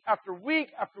week after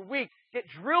week after week, get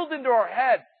drilled into our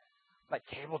head. Like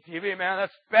cable TV, man,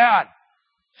 that's bad.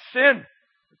 Sin.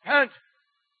 Repent.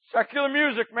 Secular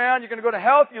music, man. You're going to go to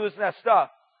hell if you listen to that stuff.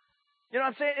 You know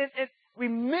what I'm saying? We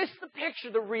miss the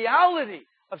picture, the reality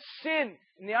of sin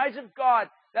in the eyes of God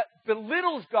that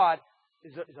belittles God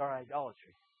is our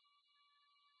idolatry.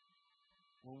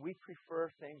 When we prefer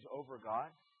things over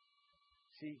God,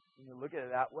 see, when you look at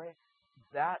it that way,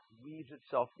 that weaves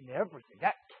itself into everything.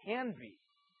 That can be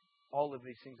all of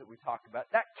these things that we talk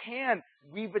about. That can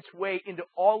weave its way into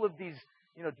all of these,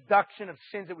 deduction of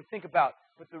sins that we think about.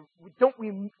 But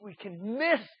we can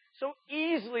miss so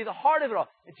easily the heart of it all.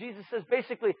 And Jesus says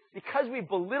basically, because we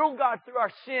belittle God through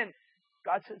our sin,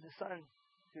 God sends His Son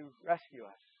to rescue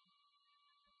us.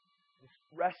 This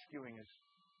rescuing is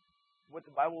what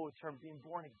the Bible would term being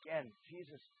born again.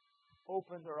 Jesus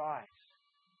opened our eyes.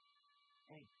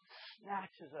 And He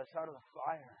snatches us out of the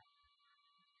fire,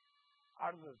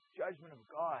 out of the judgment of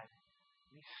God.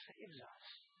 And He saves us.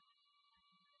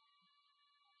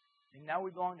 And now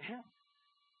we belong to Him.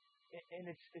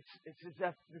 And it's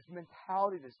this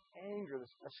mentality, this anger,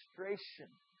 this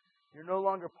frustration. You're no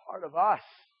longer part of us.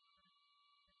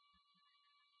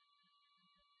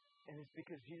 And it's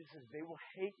because Jesus says, they will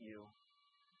hate you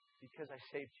because I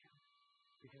saved you,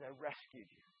 because I rescued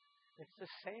you. It's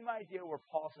the same idea where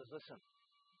Paul says, listen,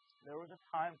 there was a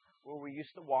time where we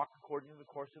used to walk according to the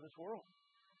course of this world.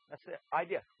 That's the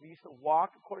idea. We used to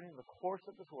walk according to the course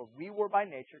of this world. We were by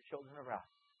nature children of wrath,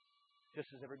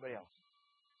 just as everybody else.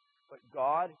 But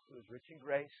God, who is rich in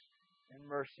grace and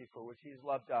mercy, for which He has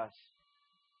loved us,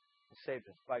 has saved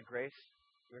us. By grace,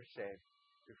 we are saved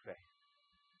through faith.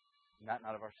 Not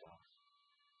of ourselves.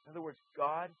 In other words,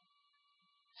 God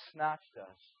snatched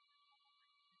us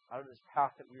out of this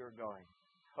path that we were going,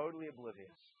 totally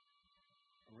oblivious,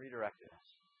 and redirected us.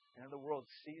 And the world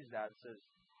sees that and says,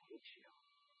 I hate you.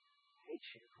 I hate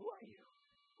you. Who are you?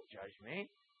 Don't judge me.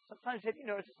 Sometimes, have you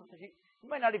noticed, sometimes you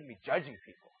might not even be judging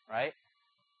people, right?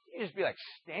 You just be like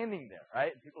standing there,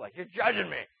 right? And people are like, you're judging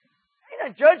me.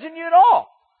 I'm not judging you at all.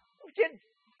 I'm getting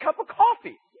a cup of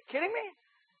coffee. Are you kidding me?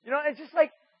 You know, it's just like,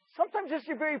 sometimes just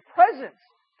your very presence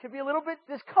can be a little bit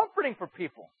discomforting for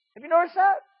people. Have you noticed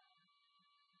that?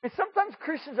 And sometimes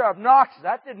Christians are obnoxious.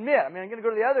 I have to admit. I mean, I'm going to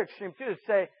go to the other extreme too to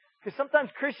say, because sometimes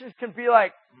Christians can be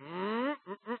like,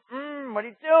 what are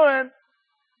you doing?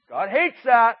 God hates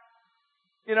that.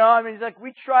 You know, I mean, it's like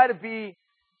we try to be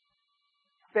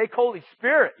fake Holy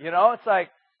Spirit, you know? It's like,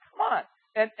 come on.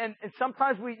 And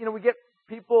sometimes we get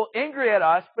people angry at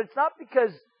us, but it's not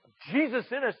because of Jesus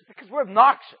in us, it's because we're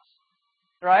obnoxious.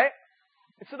 Right?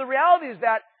 And so the reality is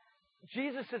that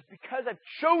Jesus says, because I've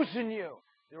chosen you,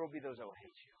 there will be those that will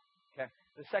hate you. Okay?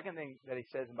 The second thing that He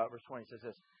says about verse 20, He says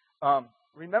this,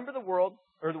 remember the word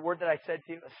that I said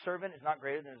to you, a servant is not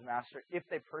greater than his master. If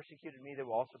they persecuted me, they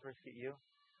will also persecute you.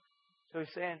 So He's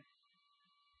saying,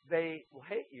 they will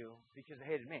hate you because they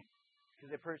hated me. Because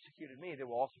they persecuted me, they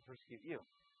will also persecute you.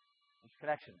 There's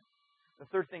connection. The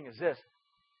third thing is this.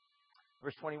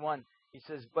 Verse 21, He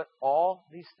says, but all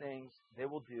these things they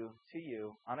will do to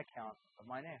you on account of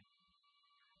my name.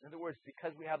 In other words,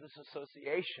 because we have this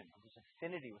association, this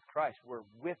affinity with Christ, we're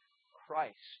with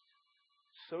Christ,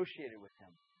 associated with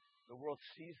Him. The world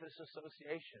sees this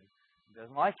association and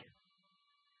doesn't like it.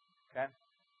 Okay?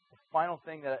 The final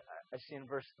thing that I see in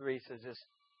verse 3 says this,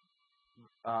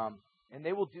 and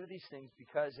they will do these things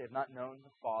because they have not known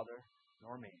the Father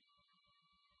nor me.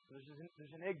 So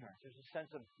there's an ignorance. There's a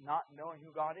sense of not knowing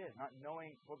who God is, not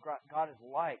knowing what God is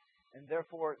like. And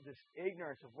therefore, this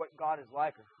ignorance of what God is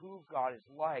like or who God is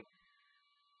like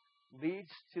leads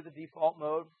to the default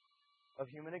mode of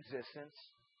human existence,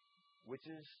 which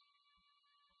is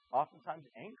oftentimes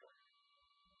anger.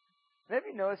 Have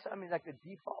you noticed, like the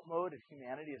default mode of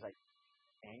humanity is like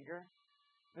anger?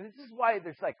 And this is why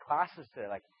there's like classes today,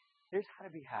 like, here's how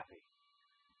to be happy.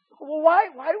 Well, why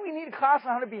do we need a class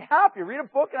on how to be happy? Read a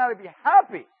book on how to be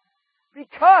happy.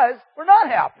 Because we're not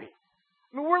happy.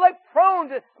 We're like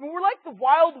we're like the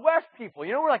Wild West people.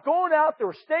 You know, we're like going out there,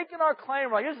 we're staking our claim,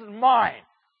 we're like, this is mine.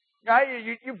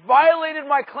 Right? You violated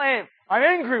my claim. I'm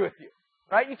angry with you.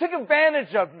 Right? You took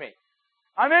advantage of me.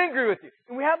 I'm angry with you.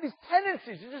 And we have these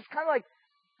tendencies to just kind of like,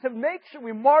 to make sure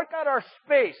we mark out our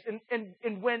space.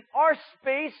 And when our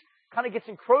space kind of gets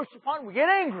encroached upon, we get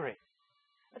angry.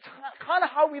 That's kind of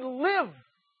how we live.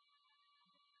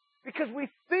 Because we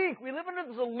live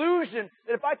under this illusion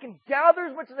that if I can gather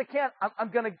as much as I can, I'm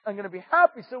gonna be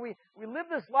happy. So we live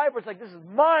this life where it's like, this is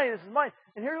mine.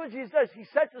 And here's what Jesus does. He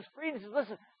sets us free and He says,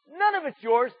 listen, none of it's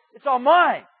yours, it's all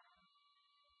mine.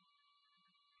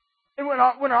 And when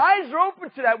our eyes are open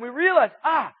to that, we realize,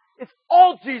 it's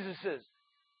all Jesus's.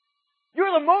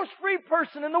 You're the most free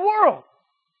person in the world.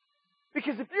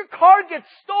 Because if your car gets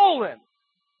stolen,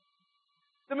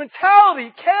 the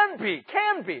mentality can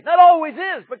be, not always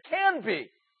is, but can be.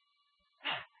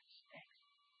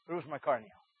 Where's my car now?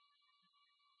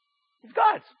 It's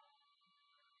God's.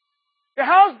 Your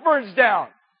house burns down.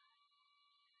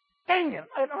 Dang it,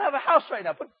 I don't have a house right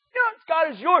now, but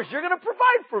God is yours. You're going to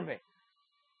provide for me.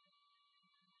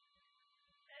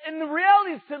 And the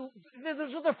reality is,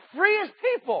 those are the freest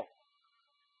people.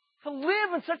 To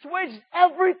live in such a way that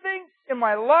everything in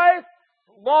my life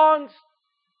belongs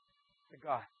to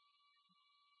God.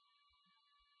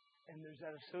 And there's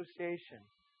that association.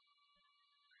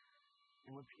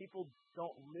 And when people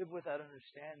don't live with that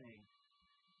understanding,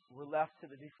 we're left to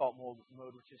the default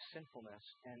mode, which is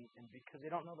sinfulness. And because they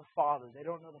don't know the Father, they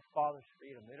don't know the Father's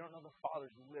freedom, they don't know the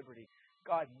Father's liberty,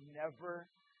 God never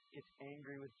gets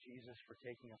angry with Jesus for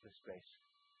taking up his space.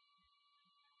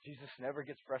 Jesus never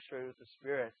gets frustrated with the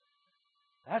Spirit.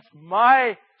 That's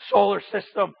my solar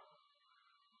system.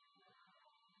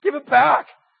 Give it back.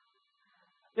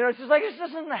 It's just like, this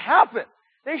doesn't happen.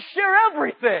 They share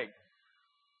everything.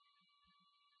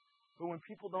 But when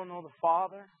people don't know the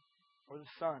Father or the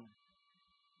Son,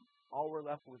 all we're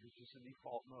left with is just a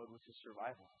default mode, which is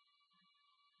survival.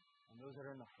 And those that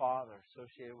are in the Father,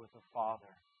 associated with the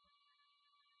Father,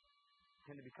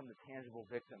 tend to become the tangible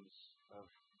victims of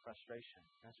frustration.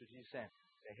 That's what Jesus is saying.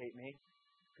 They hate me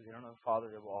because they don't know the Father,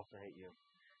 they will also hate you.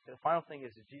 Okay, the final thing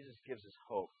is that Jesus gives us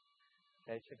hope.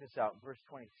 Okay, check this out. Verse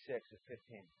 26 of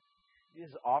 15.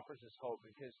 Jesus offers us hope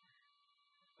because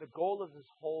the goal of this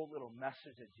whole little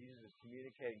message that Jesus is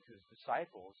communicating to his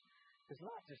disciples is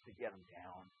not just to get them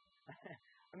down.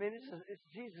 I mean, it's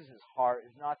Jesus' heart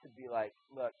is not to be like,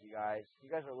 look, you guys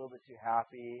are a little bit too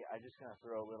happy. I'm just going to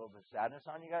throw a little bit of sadness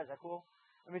on you guys. Is that cool?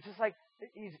 I mean, it's just like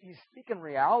he's speaking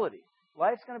reality.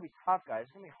 Life's going to be tough, guys.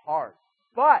 It's going to be hard.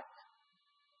 But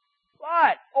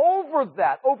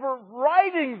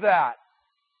overriding that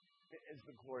is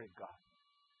the glory of God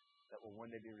that will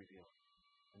one day be revealed.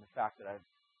 And the fact that I've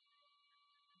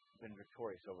been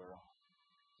victorious over it all.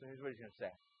 So here's what he's going to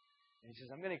say. And he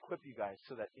says, I'm going to equip you guys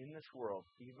so that in this world,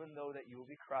 even though that you will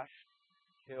be crushed,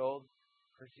 killed,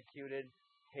 persecuted,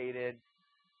 hated,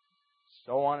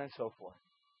 so on and so forth,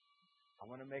 I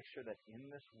want to make sure that in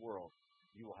this world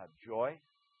you will have joy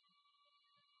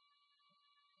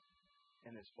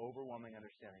and this overwhelming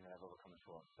understanding that I've overcome this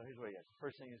world. So here's what he has. The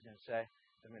first thing he's going to say,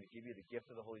 I'm going to give you the gift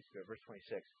of the Holy Spirit. Verse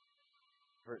 26,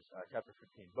 chapter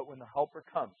 15. But when the Helper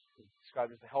comes, he's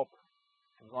described as the Helper,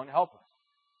 comes along to help us,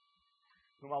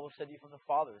 whom I will send you from the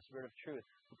Father, the Spirit of truth,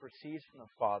 who proceeds from the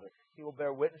Father. He will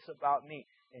bear witness about me,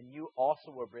 and you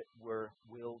also will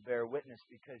bear witness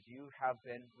because you have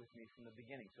been with me from the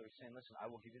beginning. So he's saying, listen, I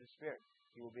will give you the Spirit.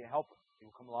 He will be a helper. He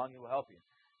will come along. He will help you.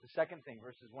 The second thing,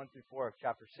 verses 1 through 4 of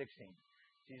chapter 16,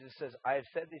 Jesus says, I have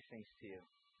said these things to you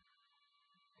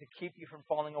to keep you from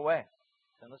falling away.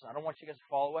 And listen, I don't want you guys to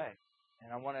fall away. And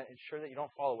I want to ensure that you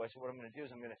don't fall away. So what I'm going to do is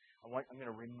I'm going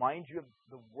to remind you of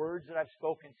the words that I've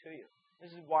spoken to you.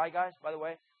 This is why, guys, by the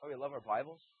way, why we love our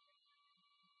Bibles.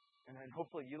 And then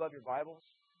hopefully you love your Bibles.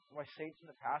 And why saints in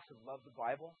the past have loved the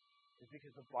Bible is because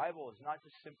the Bible is not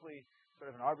just simply sort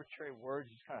of an arbitrary word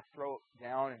you just kind of throw it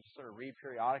down and just sort of read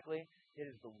periodically. It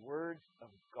is the words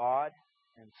of God,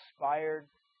 inspired,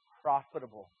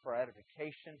 profitable for our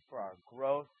edification, for our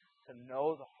growth, to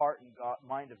know the heart and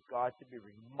mind of God, to be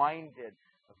reminded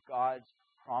of God's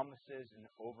promises and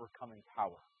overcoming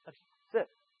power. That's it.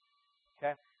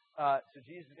 Okay? So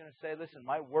Jesus is going to say, listen,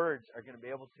 my words are going to be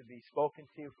able to be spoken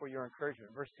to you for your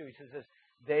encouragement. Verse 2, he says this,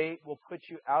 they will put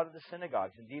you out of the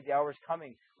synagogues. Indeed, the hour is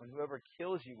coming when whoever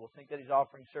kills you will think that he's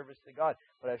offering service to God.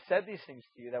 But I've said these things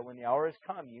to you that when the hour has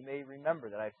come, you may remember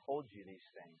that I've told you these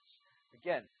things.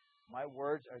 Again, my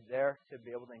words are there to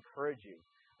be able to encourage you.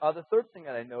 The third thing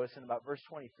that I notice in about verse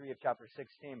 23 of chapter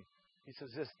 16, he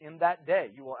says this, in that day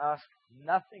you will ask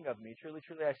nothing of me. Truly,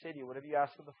 truly, I say to you, whatever you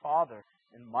ask of the Father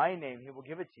in my name, he will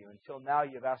give it to you. Until now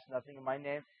you have asked nothing in my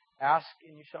name. Ask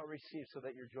and you shall receive so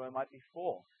that your joy might be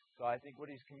full. So I think what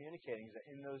he's communicating is that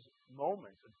in those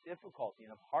moments of difficulty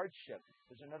and of hardship,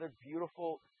 there's another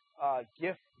beautiful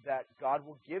gift that God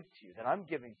will give to you, that I'm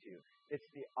giving to you. It's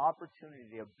the opportunity,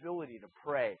 the ability to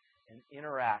pray and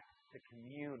interact, to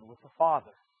commune with the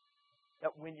Father.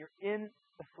 That when you're in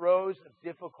the throes of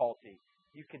difficulty,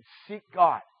 you can seek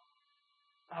God.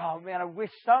 Oh man, I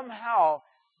wish somehow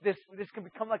this can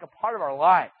become like a part of our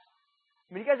lives.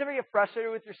 I mean, you guys ever get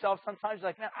frustrated with yourself sometimes? You're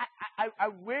like, man, I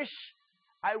wish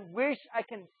I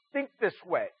can think this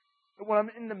way. But when I'm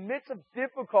in the midst of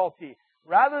difficulty,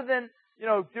 rather than,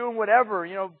 doing whatever,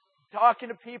 talking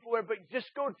to people, but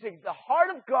just go to the heart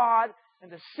of God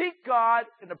and to seek God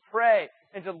and to pray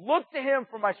and to look to Him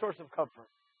for my source of comfort.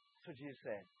 That's what Jesus is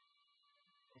saying.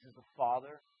 He says the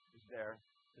Father is there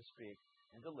to speak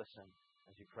and to listen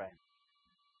as you pray.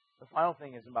 The final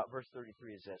thing is about verse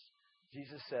 33 is this.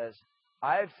 Jesus says,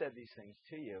 I have said these things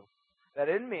to you, that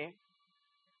in me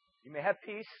you may have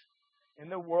peace. In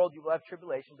the world you will have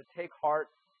tribulation, but take heart,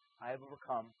 I have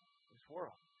overcome this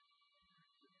world.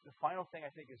 The final thing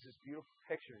I think is this beautiful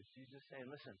picture. Is Jesus saying,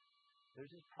 listen, there's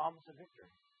this promise of victory.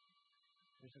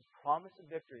 There's this promise of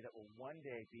victory that will one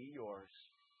day be yours.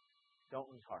 Don't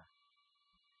lose heart.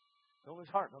 Don't lose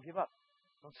heart. Don't give up.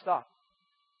 Don't stop.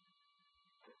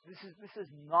 This is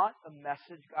not a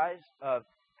message, guys, of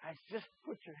Guys, just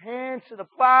put your hands to the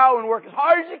plow and work as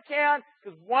hard as you can,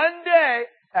 because one day,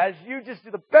 as you just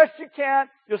do the best you can,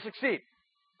 you'll succeed.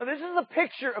 Now, this is a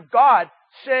picture of God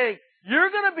saying,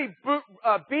 you're going to be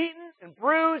beaten and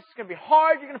bruised. It's going to be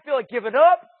hard. You're going to feel like giving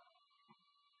up.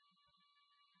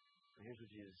 But here's what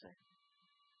Jesus is saying.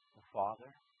 The Father,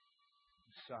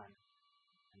 the Son,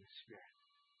 and the Spirit.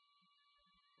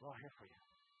 We're all here for you.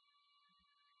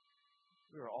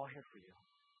 We are all here for you.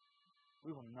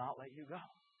 We will not let you go.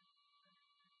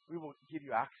 We will give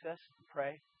you access to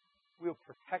pray. We will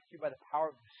protect you by the power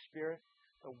of the Spirit.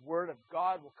 The Word of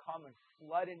God will come and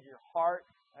flood into your heart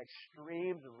like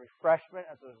streams of refreshment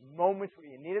at those moments where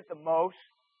you need it the most.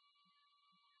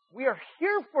 We are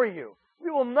here for you.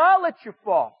 We will not let you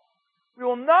fall. We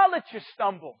will not let you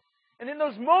stumble. And in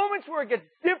those moments where it gets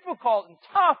difficult and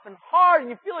tough and hard and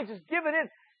you feel like just giving in,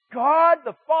 God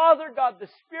the Father, God the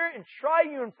Spirit, and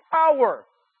triune power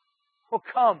will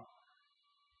come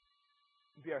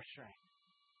and be our strength.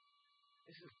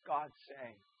 This is God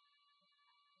saying,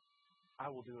 I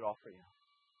will do it all for you.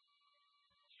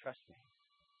 Just trust me.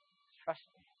 Just trust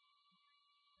me.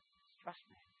 Just trust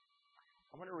me.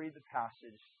 I'm going to read the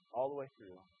passage all the way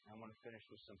through, and I'm going to finish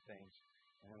with some things,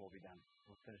 and then we'll be done.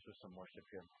 We'll finish with some worship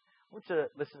here. I want you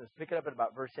to listen to this. Pick it up at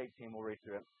about verse 18. We'll read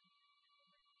through it.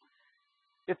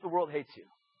 If the world hates you,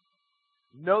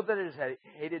 know that it has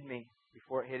hated me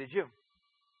before it hated you.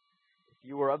 If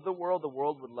you were of the world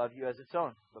would love you as its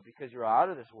own. But because you are out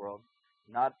of this world,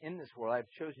 not in this world, I have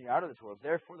chosen you out of this world.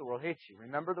 Therefore the world hates you.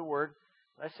 Remember the word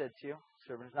that I said to you.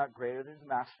 Servant is not greater than his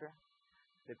master.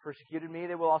 If they persecuted me,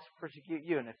 they will also persecute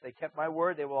you. And if they kept my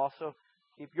word, they will also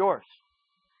keep yours.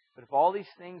 But if all these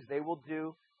things they will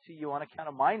do to you on account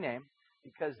of my name,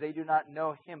 because they do not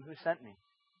know him who sent me.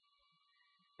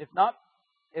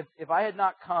 If I had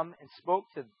not come and spoke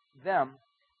to them,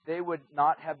 they would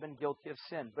not have been guilty of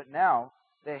sin. But now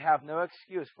they have no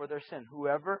excuse for their sin.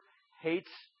 Whoever hates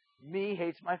me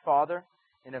hates my Father.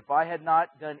 And if I had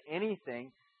not done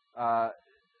anything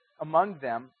among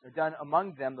them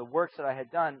the works that I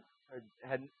had done, or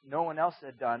had no one else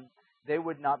had done, they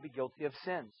would not be guilty of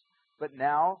sins. But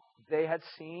now they had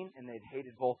seen and they'd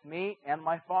hated both me and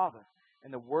my Father.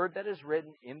 And the word that is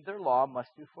written in their law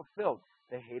must be fulfilled.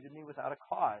 They hated me without a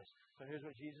cause. So here's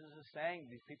what Jesus is saying.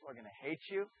 These people are going to hate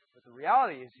you. But the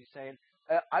reality is he's saying,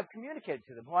 I've communicated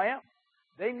to them who I am.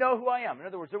 They know who I am. In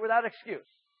other words, they're without excuse.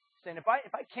 Saying, if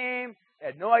I came, they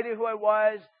had no idea who I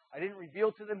was, I didn't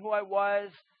reveal to them who I was,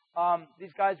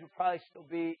 these guys would probably still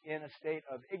be in a state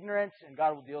of ignorance, and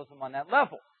God will deal with them on that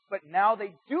level. But now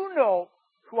they do know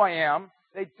who I am.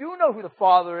 They do know who the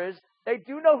Father is. They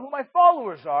do know who my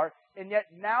followers are. And yet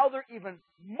now they're even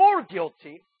more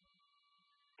guilty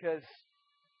because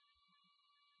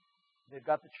they've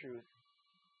got the truth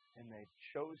and they've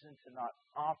chosen to not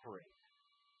operate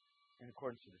in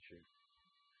accordance with the truth.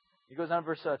 He goes on,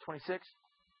 verse 26.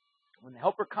 When the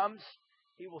Helper comes,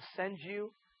 he will send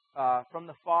you from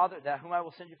the Father, that whom I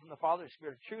will send you from the Father, the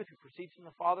Spirit of truth, who proceeds from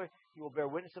the Father. He will bear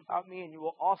witness about me, and you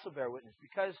will also bear witness,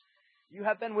 because you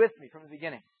have been with me from the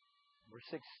beginning.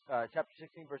 Chapter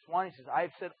 16, verse 1, he says, I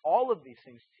have said all of these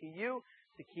things to you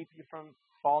to keep you from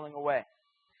falling away.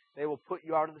 They will put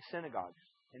you out of the synagogues.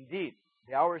 Indeed,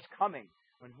 the hour is coming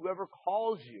when whoever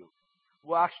calls you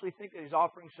will actually think that he's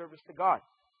offering service to God.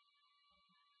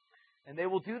 And they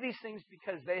will do these things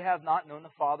because they have not known the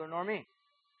Father nor me.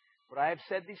 But I have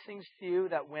said these things to you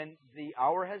that when the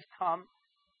hour has come,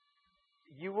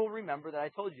 you will remember that I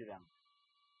told you them.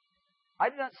 I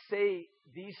did not say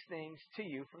these things to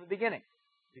you from the beginning,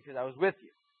 because I was with you.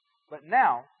 But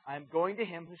now I am going to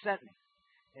him who sent me.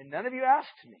 And none of you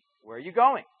asks me, where are you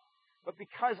going? But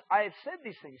because I have said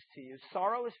these things to you,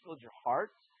 sorrow has filled your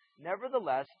hearts.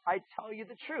 Nevertheless, I tell you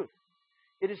the truth.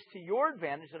 It is to your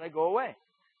advantage that I go away.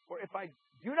 For if I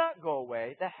do not go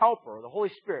away, the Helper, the Holy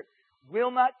Spirit,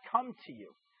 will not come to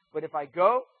you. But if I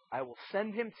go, I will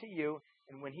send him to you.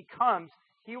 And when he comes,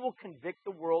 he will convict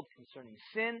the world concerning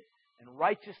sin and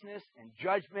righteousness and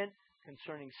judgment,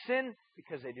 concerning sin,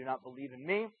 because they do not believe in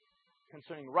me,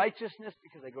 concerning righteousness,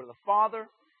 because I go to the Father,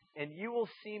 and you will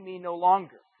see me no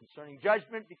longer, concerning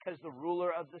judgment, because the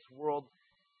ruler of this world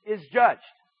is judged.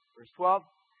 Verse 12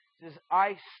 says,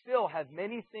 I still have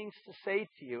many things to say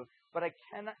to you, but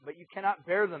you cannot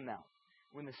bear them now.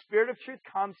 When the Spirit of truth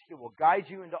comes, he will guide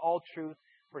you into all truth,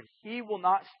 for he will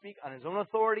not speak on his own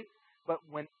authority, but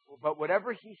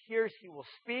whatever he hears, he will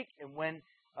speak,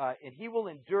 and he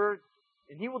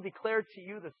will declare to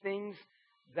you the things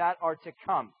that are to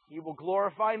come. He will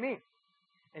glorify me,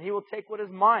 and he will take what is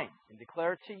mine and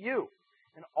declare it to you.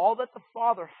 And all that the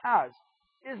Father has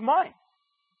is mine.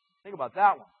 Think about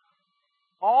that one.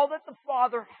 All that the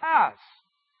Father has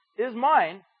is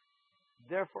mine.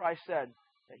 Therefore I said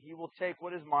that he will take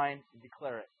what is mine and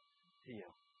declare it to you.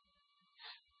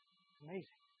 It's amazing.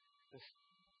 This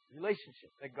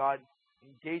relationship that God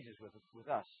engages with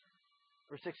us.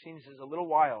 Verse 16 says, a little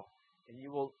while and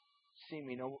you will see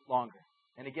me no longer.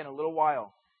 And again, a little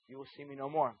while you will see me no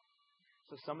more.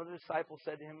 So some of the disciples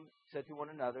said to one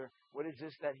another, what is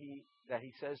this that he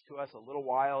says to us, a little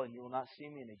while and you will not see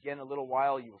me, and again a little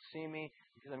while you will see me,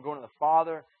 because I'm going to the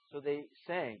Father? So they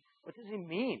saying, what does he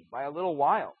mean by a little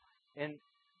while? And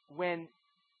when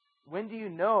do you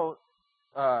know?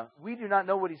 We do not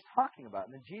know what he's talking about.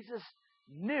 And then Jesus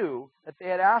knew that they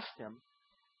had asked him.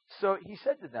 So he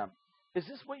said to them, is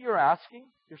this what you're asking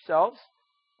yourselves?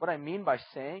 What I mean by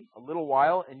saying, a little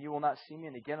while and you will not see me,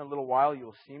 and again a little while you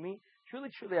will see me? Truly,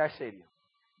 truly, I say to you,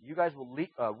 you guys will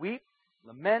weep,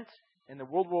 lament, and the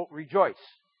world will rejoice.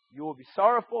 You will be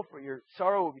sorrowful, for your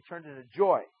sorrow will be turned into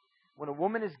joy. When a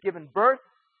woman is given birth,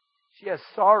 she has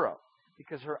sorrow,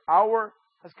 because her hour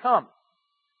has come.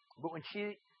 But when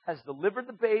she has delivered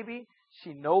the baby,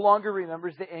 she no longer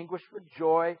remembers the anguish for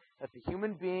joy that the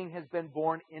human being has been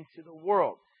born into the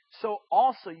world. So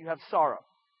also you have sorrow.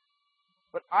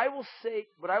 But I will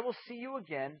see you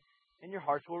again, and your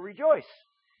hearts will rejoice.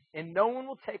 And no one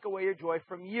will take away your joy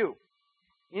from you.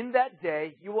 In that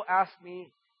day you will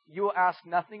ask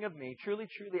nothing of me. Truly,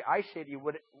 truly, I say to you,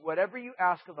 whatever you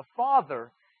ask of the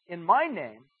Father in my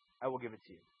name, I will give it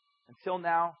to you. Until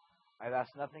now, I have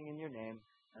asked nothing in your name,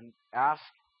 and ask,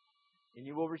 and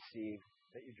you will receive,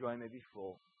 that your joy may be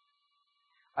full.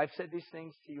 I've said these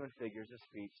things to you in figures of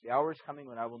speech. The hour is coming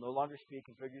when I will no longer speak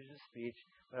in figures of speech,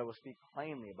 but I will speak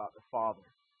plainly about the Father.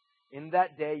 In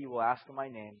that day you will ask in my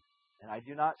name, and I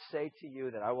do not say to you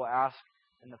that I will ask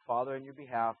in the Father on your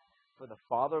behalf, for the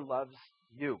Father loves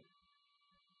you,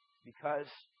 because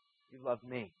you love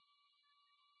me,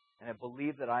 and I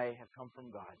believe that I have come from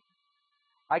God.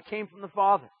 I came from the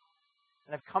Father,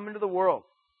 and I've come into the world,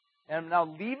 and I'm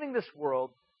now leaving this world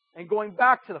and going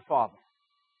back to the Father.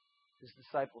 His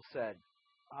disciples said,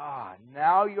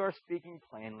 now you are speaking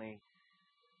plainly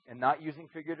and not using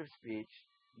figurative speech.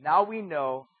 Now we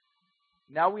know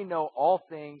all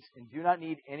things and do not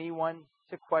need anyone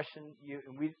to question you,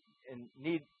 and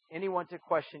need anyone to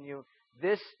question you.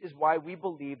 This is why we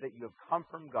believe that you have come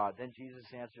from God. Then Jesus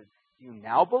answered, do you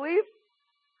now believe?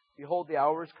 Behold, the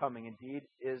hour is coming, indeed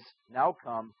is now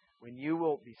come, when you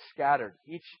will be scattered,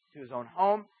 each to his own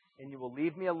home, and you will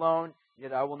leave me alone.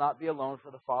 Yet I will not be alone,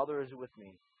 for the Father is with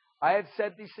me. I have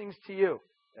said these things to you,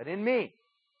 that in me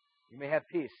you may have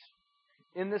peace.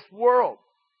 In this world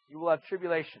you will have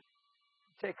tribulation.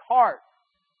 Take heart,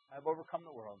 I have overcome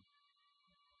the world.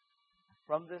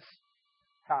 From this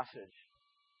passage,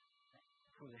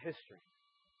 from the history,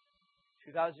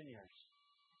 2,000 years,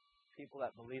 people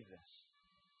that believe this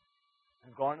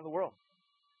have gone into the world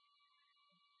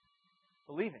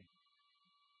believing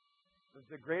that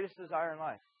the greatest desire in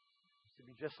life is to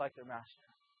be just like their Master.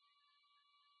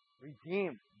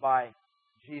 Redeemed by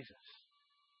Jesus.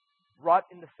 Brought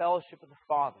into fellowship with the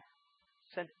Father.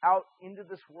 Sent out into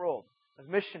this world as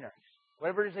missionaries.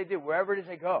 Whatever it is they do, wherever it is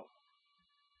they go.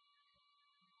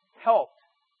 Helped,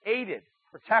 aided,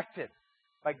 protected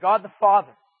by God the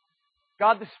Father,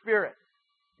 God the Spirit,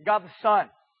 God the Son.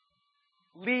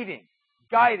 Leading,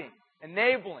 guiding,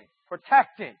 enabling,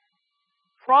 protecting,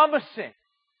 promising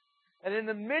that in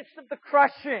the midst of the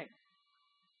crushing,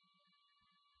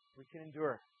 we can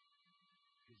endure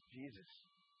because Jesus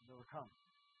has overcome.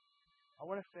 I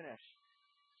want to finish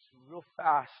real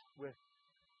fast with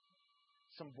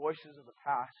some voices of the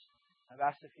past. I've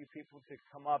asked a few people to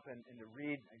come up and to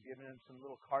read. I've given them some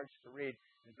little cards to read.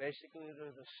 And basically,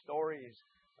 they're the stories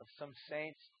of some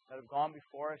saints that have gone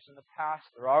before us in the past.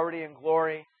 They're already in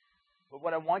glory. But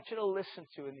what I want you to listen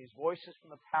to in these voices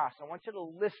from the past, I want you to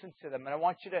listen to them. And I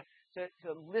want you to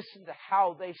listen to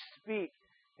how they speak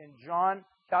in John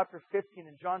chapter 15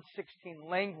 and John 16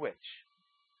 language.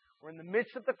 We're in the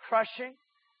midst of the crushing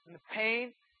and the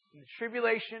pain and the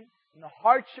tribulation and the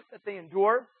hardship that they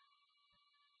endure.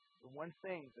 The one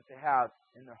thing that they have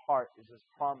in their heart is this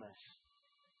promise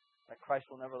that Christ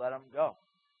will never let them go.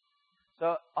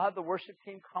 So I'll have the worship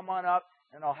team come on up,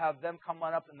 and I'll have them come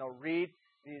on up, and they'll read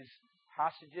these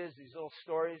passages, these little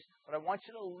stories. But I want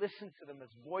you to listen to them as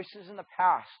voices in the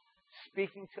past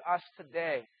speaking to us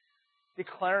today,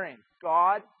 declaring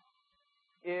God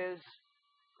is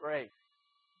great.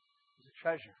 He's a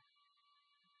treasure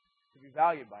to be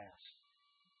valued by us.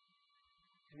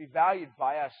 To be valued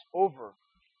by us over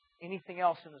anything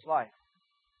else in His life.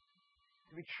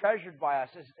 To be treasured by us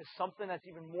as something that's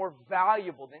even more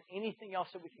valuable than anything else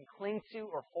that we can cling to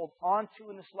or hold on to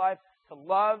in this life. To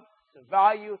love, to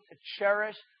value, to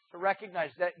cherish, to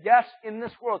recognize that, yes, in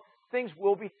this world, things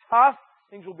will be tough,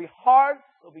 things will be hard,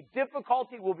 there'll be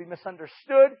difficulty, we'll be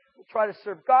misunderstood, we'll try to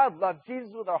serve God, love Jesus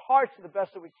with our hearts to the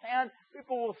best that we can.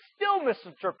 People will still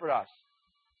misinterpret us.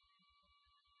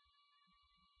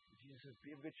 Jesus says,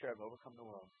 be of good cheer, I've overcome the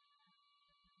world.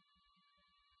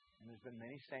 And there's been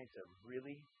many saints that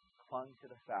really clung to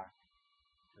the fact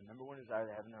the number one desire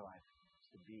they have in their life is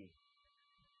to be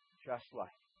just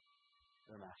like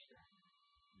their Master.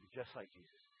 Be just like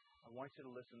Jesus. I want you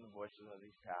to listen to the voices of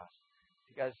these past.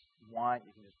 If you guys want,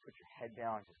 you can just put your head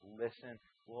down and just listen.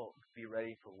 We'll be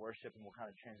ready for worship, and we'll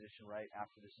kind of transition right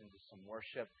after this into some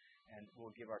worship. And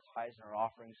we'll give our tithes and our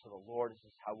offerings to the Lord. This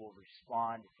is how we'll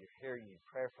respond. If you're here and you need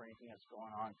prayer for anything that's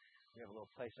going on, we have a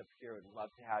little place up here. We'd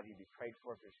love to have you be prayed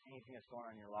for if there's anything that's going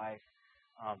on in your life.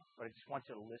 But I just want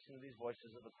you to listen to these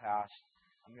voices of the past.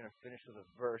 I'm going to finish with a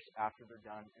verse after they're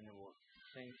done, and then we'll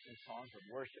sing some songs of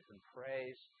worship and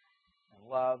praise and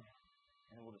love,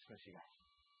 and then we'll dismiss you guys.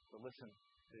 So listen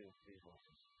to these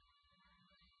voices.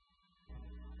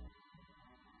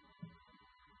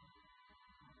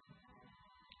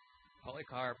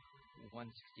 Polycarp,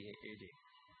 168 AD.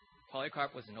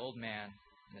 Polycarp was an old man,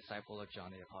 a disciple of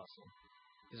John the Apostle.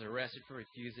 He was arrested for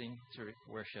refusing to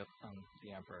worship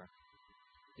the emperor.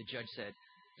 The judge said,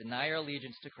 "Deny your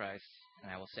allegiance to Christ,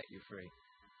 and I will set you free."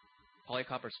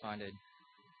 Polycarp responded,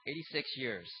 86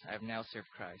 years I have now served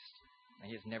Christ, and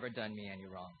he has never done me any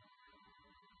wrong.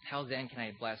 How then can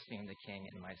I blaspheme the King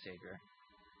and my Savior?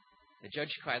 The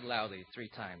judge cried loudly 3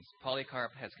 times,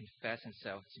 "Polycarp has confessed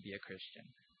himself to be a Christian."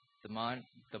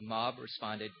 The mob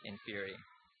responded in fury.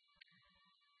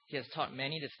 "He has taught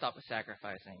many to stop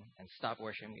sacrificing and stop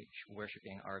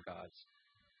worshiping our gods."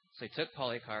 So he took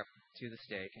Polycarp to the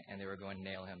stake, and they were going to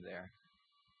nail him there.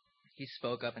 He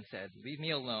spoke up and said, "Leave me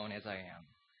alone as I am.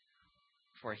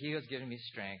 For he has given me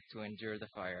strength to endure the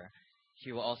fire.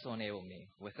 He will also enable me,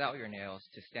 without your nails,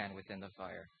 to stand within the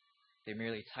fire." They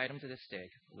merely tied him to the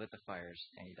stake, lit the fires,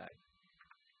 and he died.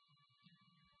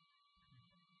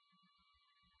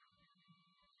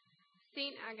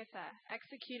 Saint Agatha,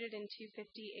 executed in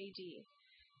 250 AD.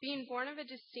 Being born of a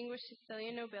distinguished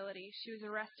Sicilian nobility, she was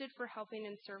arrested for helping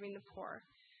and serving the poor.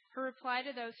 Her reply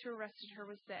to those who arrested her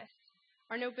was this: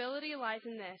 "Our nobility lies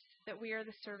in this, that we are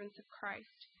the servants of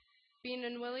Christ." Being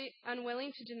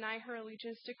unwilling to deny her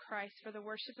allegiance to Christ for the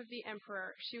worship of the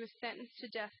emperor, she was sentenced to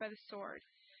death by the sword.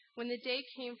 When the day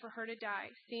came for her to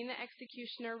die, seeing the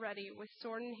executioner ready, with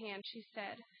sword in hand, she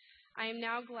said, "I am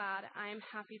now glad, I am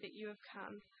happy that you have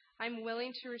come. I am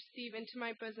willing to receive into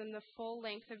my bosom the full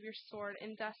length of your sword,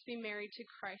 and thus be married to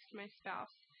Christ my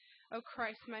spouse. O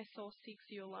Christ, my soul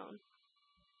seeks you alone."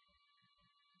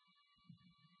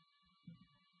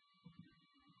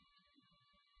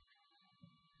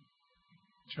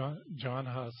 John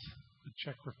Hus, the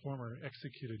Czech reformer,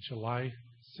 executed July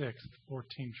 6,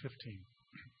 1415.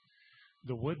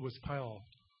 The wood was piled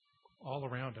all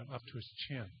around him up to his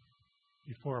chin.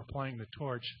 Before applying the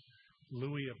torch,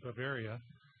 Louis of Bavaria,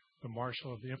 the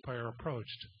marshal of the empire,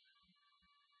 approached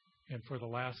and for the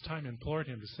last time implored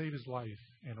him to save his life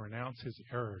and renounce his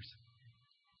errors.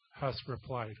 Huss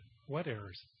replied, "What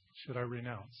errors should I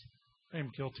renounce? I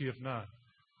am guilty of none.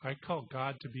 I call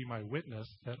God to be my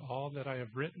witness that all that I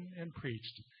have written and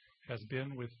preached has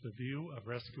been with the view of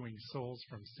rescuing souls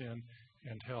from sin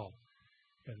and hell.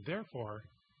 And therefore,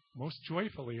 most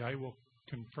joyfully I will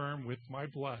confirm with my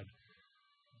blood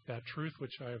that truth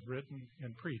which I have written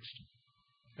and preached."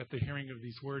 At the hearing of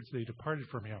these words, they departed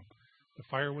from him. The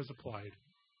fire was applied.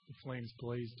 The flames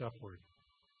blazed upward.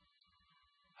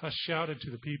 Huss shouted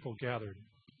to the people gathered,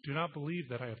 "Do not believe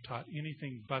that I have taught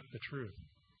anything but the truth."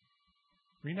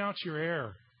 "Renounce your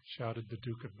error," shouted the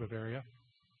Duke of Bavaria.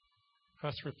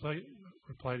 Huss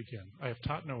replied again, "I have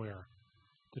taught no error.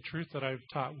 The truth that I have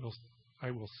taught I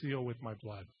will seal with my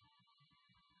blood."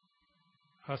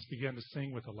 Huss began to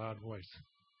sing with a loud voice,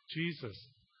 "Jesus,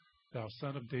 thou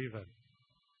Son of David,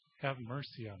 have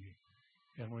mercy on me."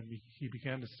 And when he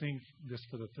began to sing this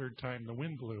for the 3rd time, the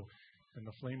wind blew and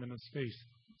the flame in his face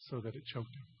so that it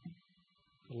choked him.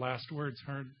 The last words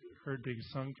heard being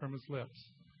sung from his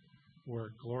lips were,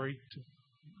 Glory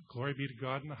be to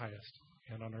God in the highest,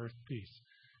 and on earth peace,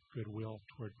 goodwill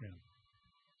toward men."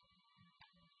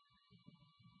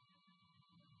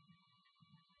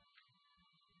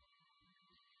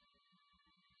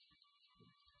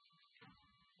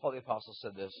 Paul the Apostle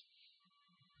said this: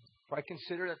 "For I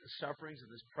consider that the sufferings of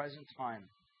this present time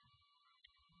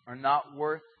are not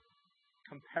worth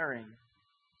comparing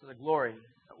to the glory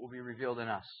that will be revealed in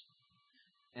us,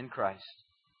 in Christ."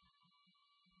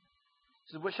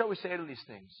 He said, "What shall we say to these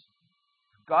things?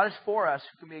 If God is for us,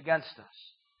 who can be against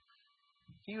us?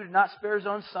 He who did not spare his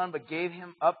own Son, but gave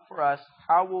him up for us,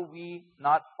 how will we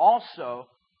not also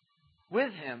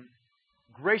with him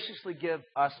graciously give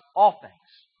us all things?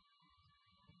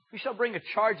 Who shall bring a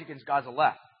charge against God's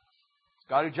elect? It's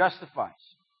God who justifies.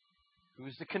 Who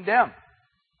is to condemn?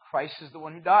 Christ is the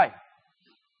one who died.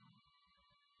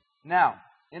 Now,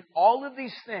 in all of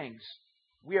these things,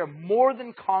 we are more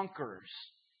than conquerors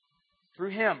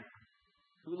through Him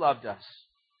who loved us.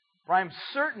 For I am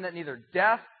certain that neither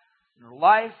death, nor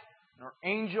life, nor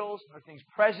angels, nor things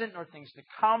present, nor things to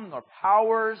come, nor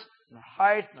powers, nor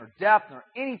height, nor depth, nor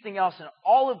anything else in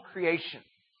all of creation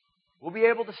will be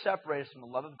able to separate us from the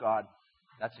love of God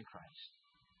that's in Christ.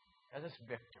 Because it's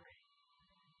victory.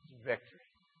 It's victory.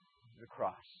 The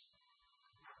cross.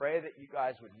 Pray that you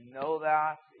guys would know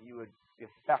that you would be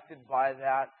affected by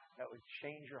that would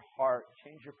change your heart,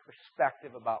 change your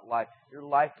perspective about life. Your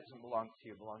life doesn't belong to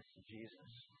you, it belongs to Jesus.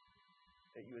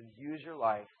 That you would use your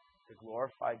life to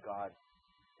glorify God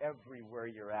everywhere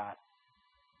you're at,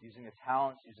 using the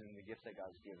talents, using the gifts that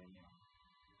God's given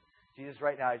you. Jesus,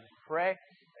 right now, I just pray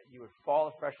that you would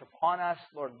fall afresh upon us.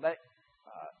 Lord, let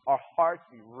our hearts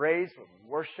be raised with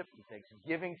worship and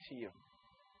thanksgiving to you.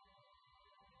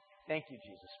 Thank you,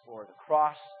 Jesus, for the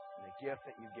cross and the gift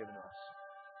that you've given us.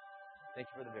 Thank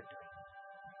you for the victory.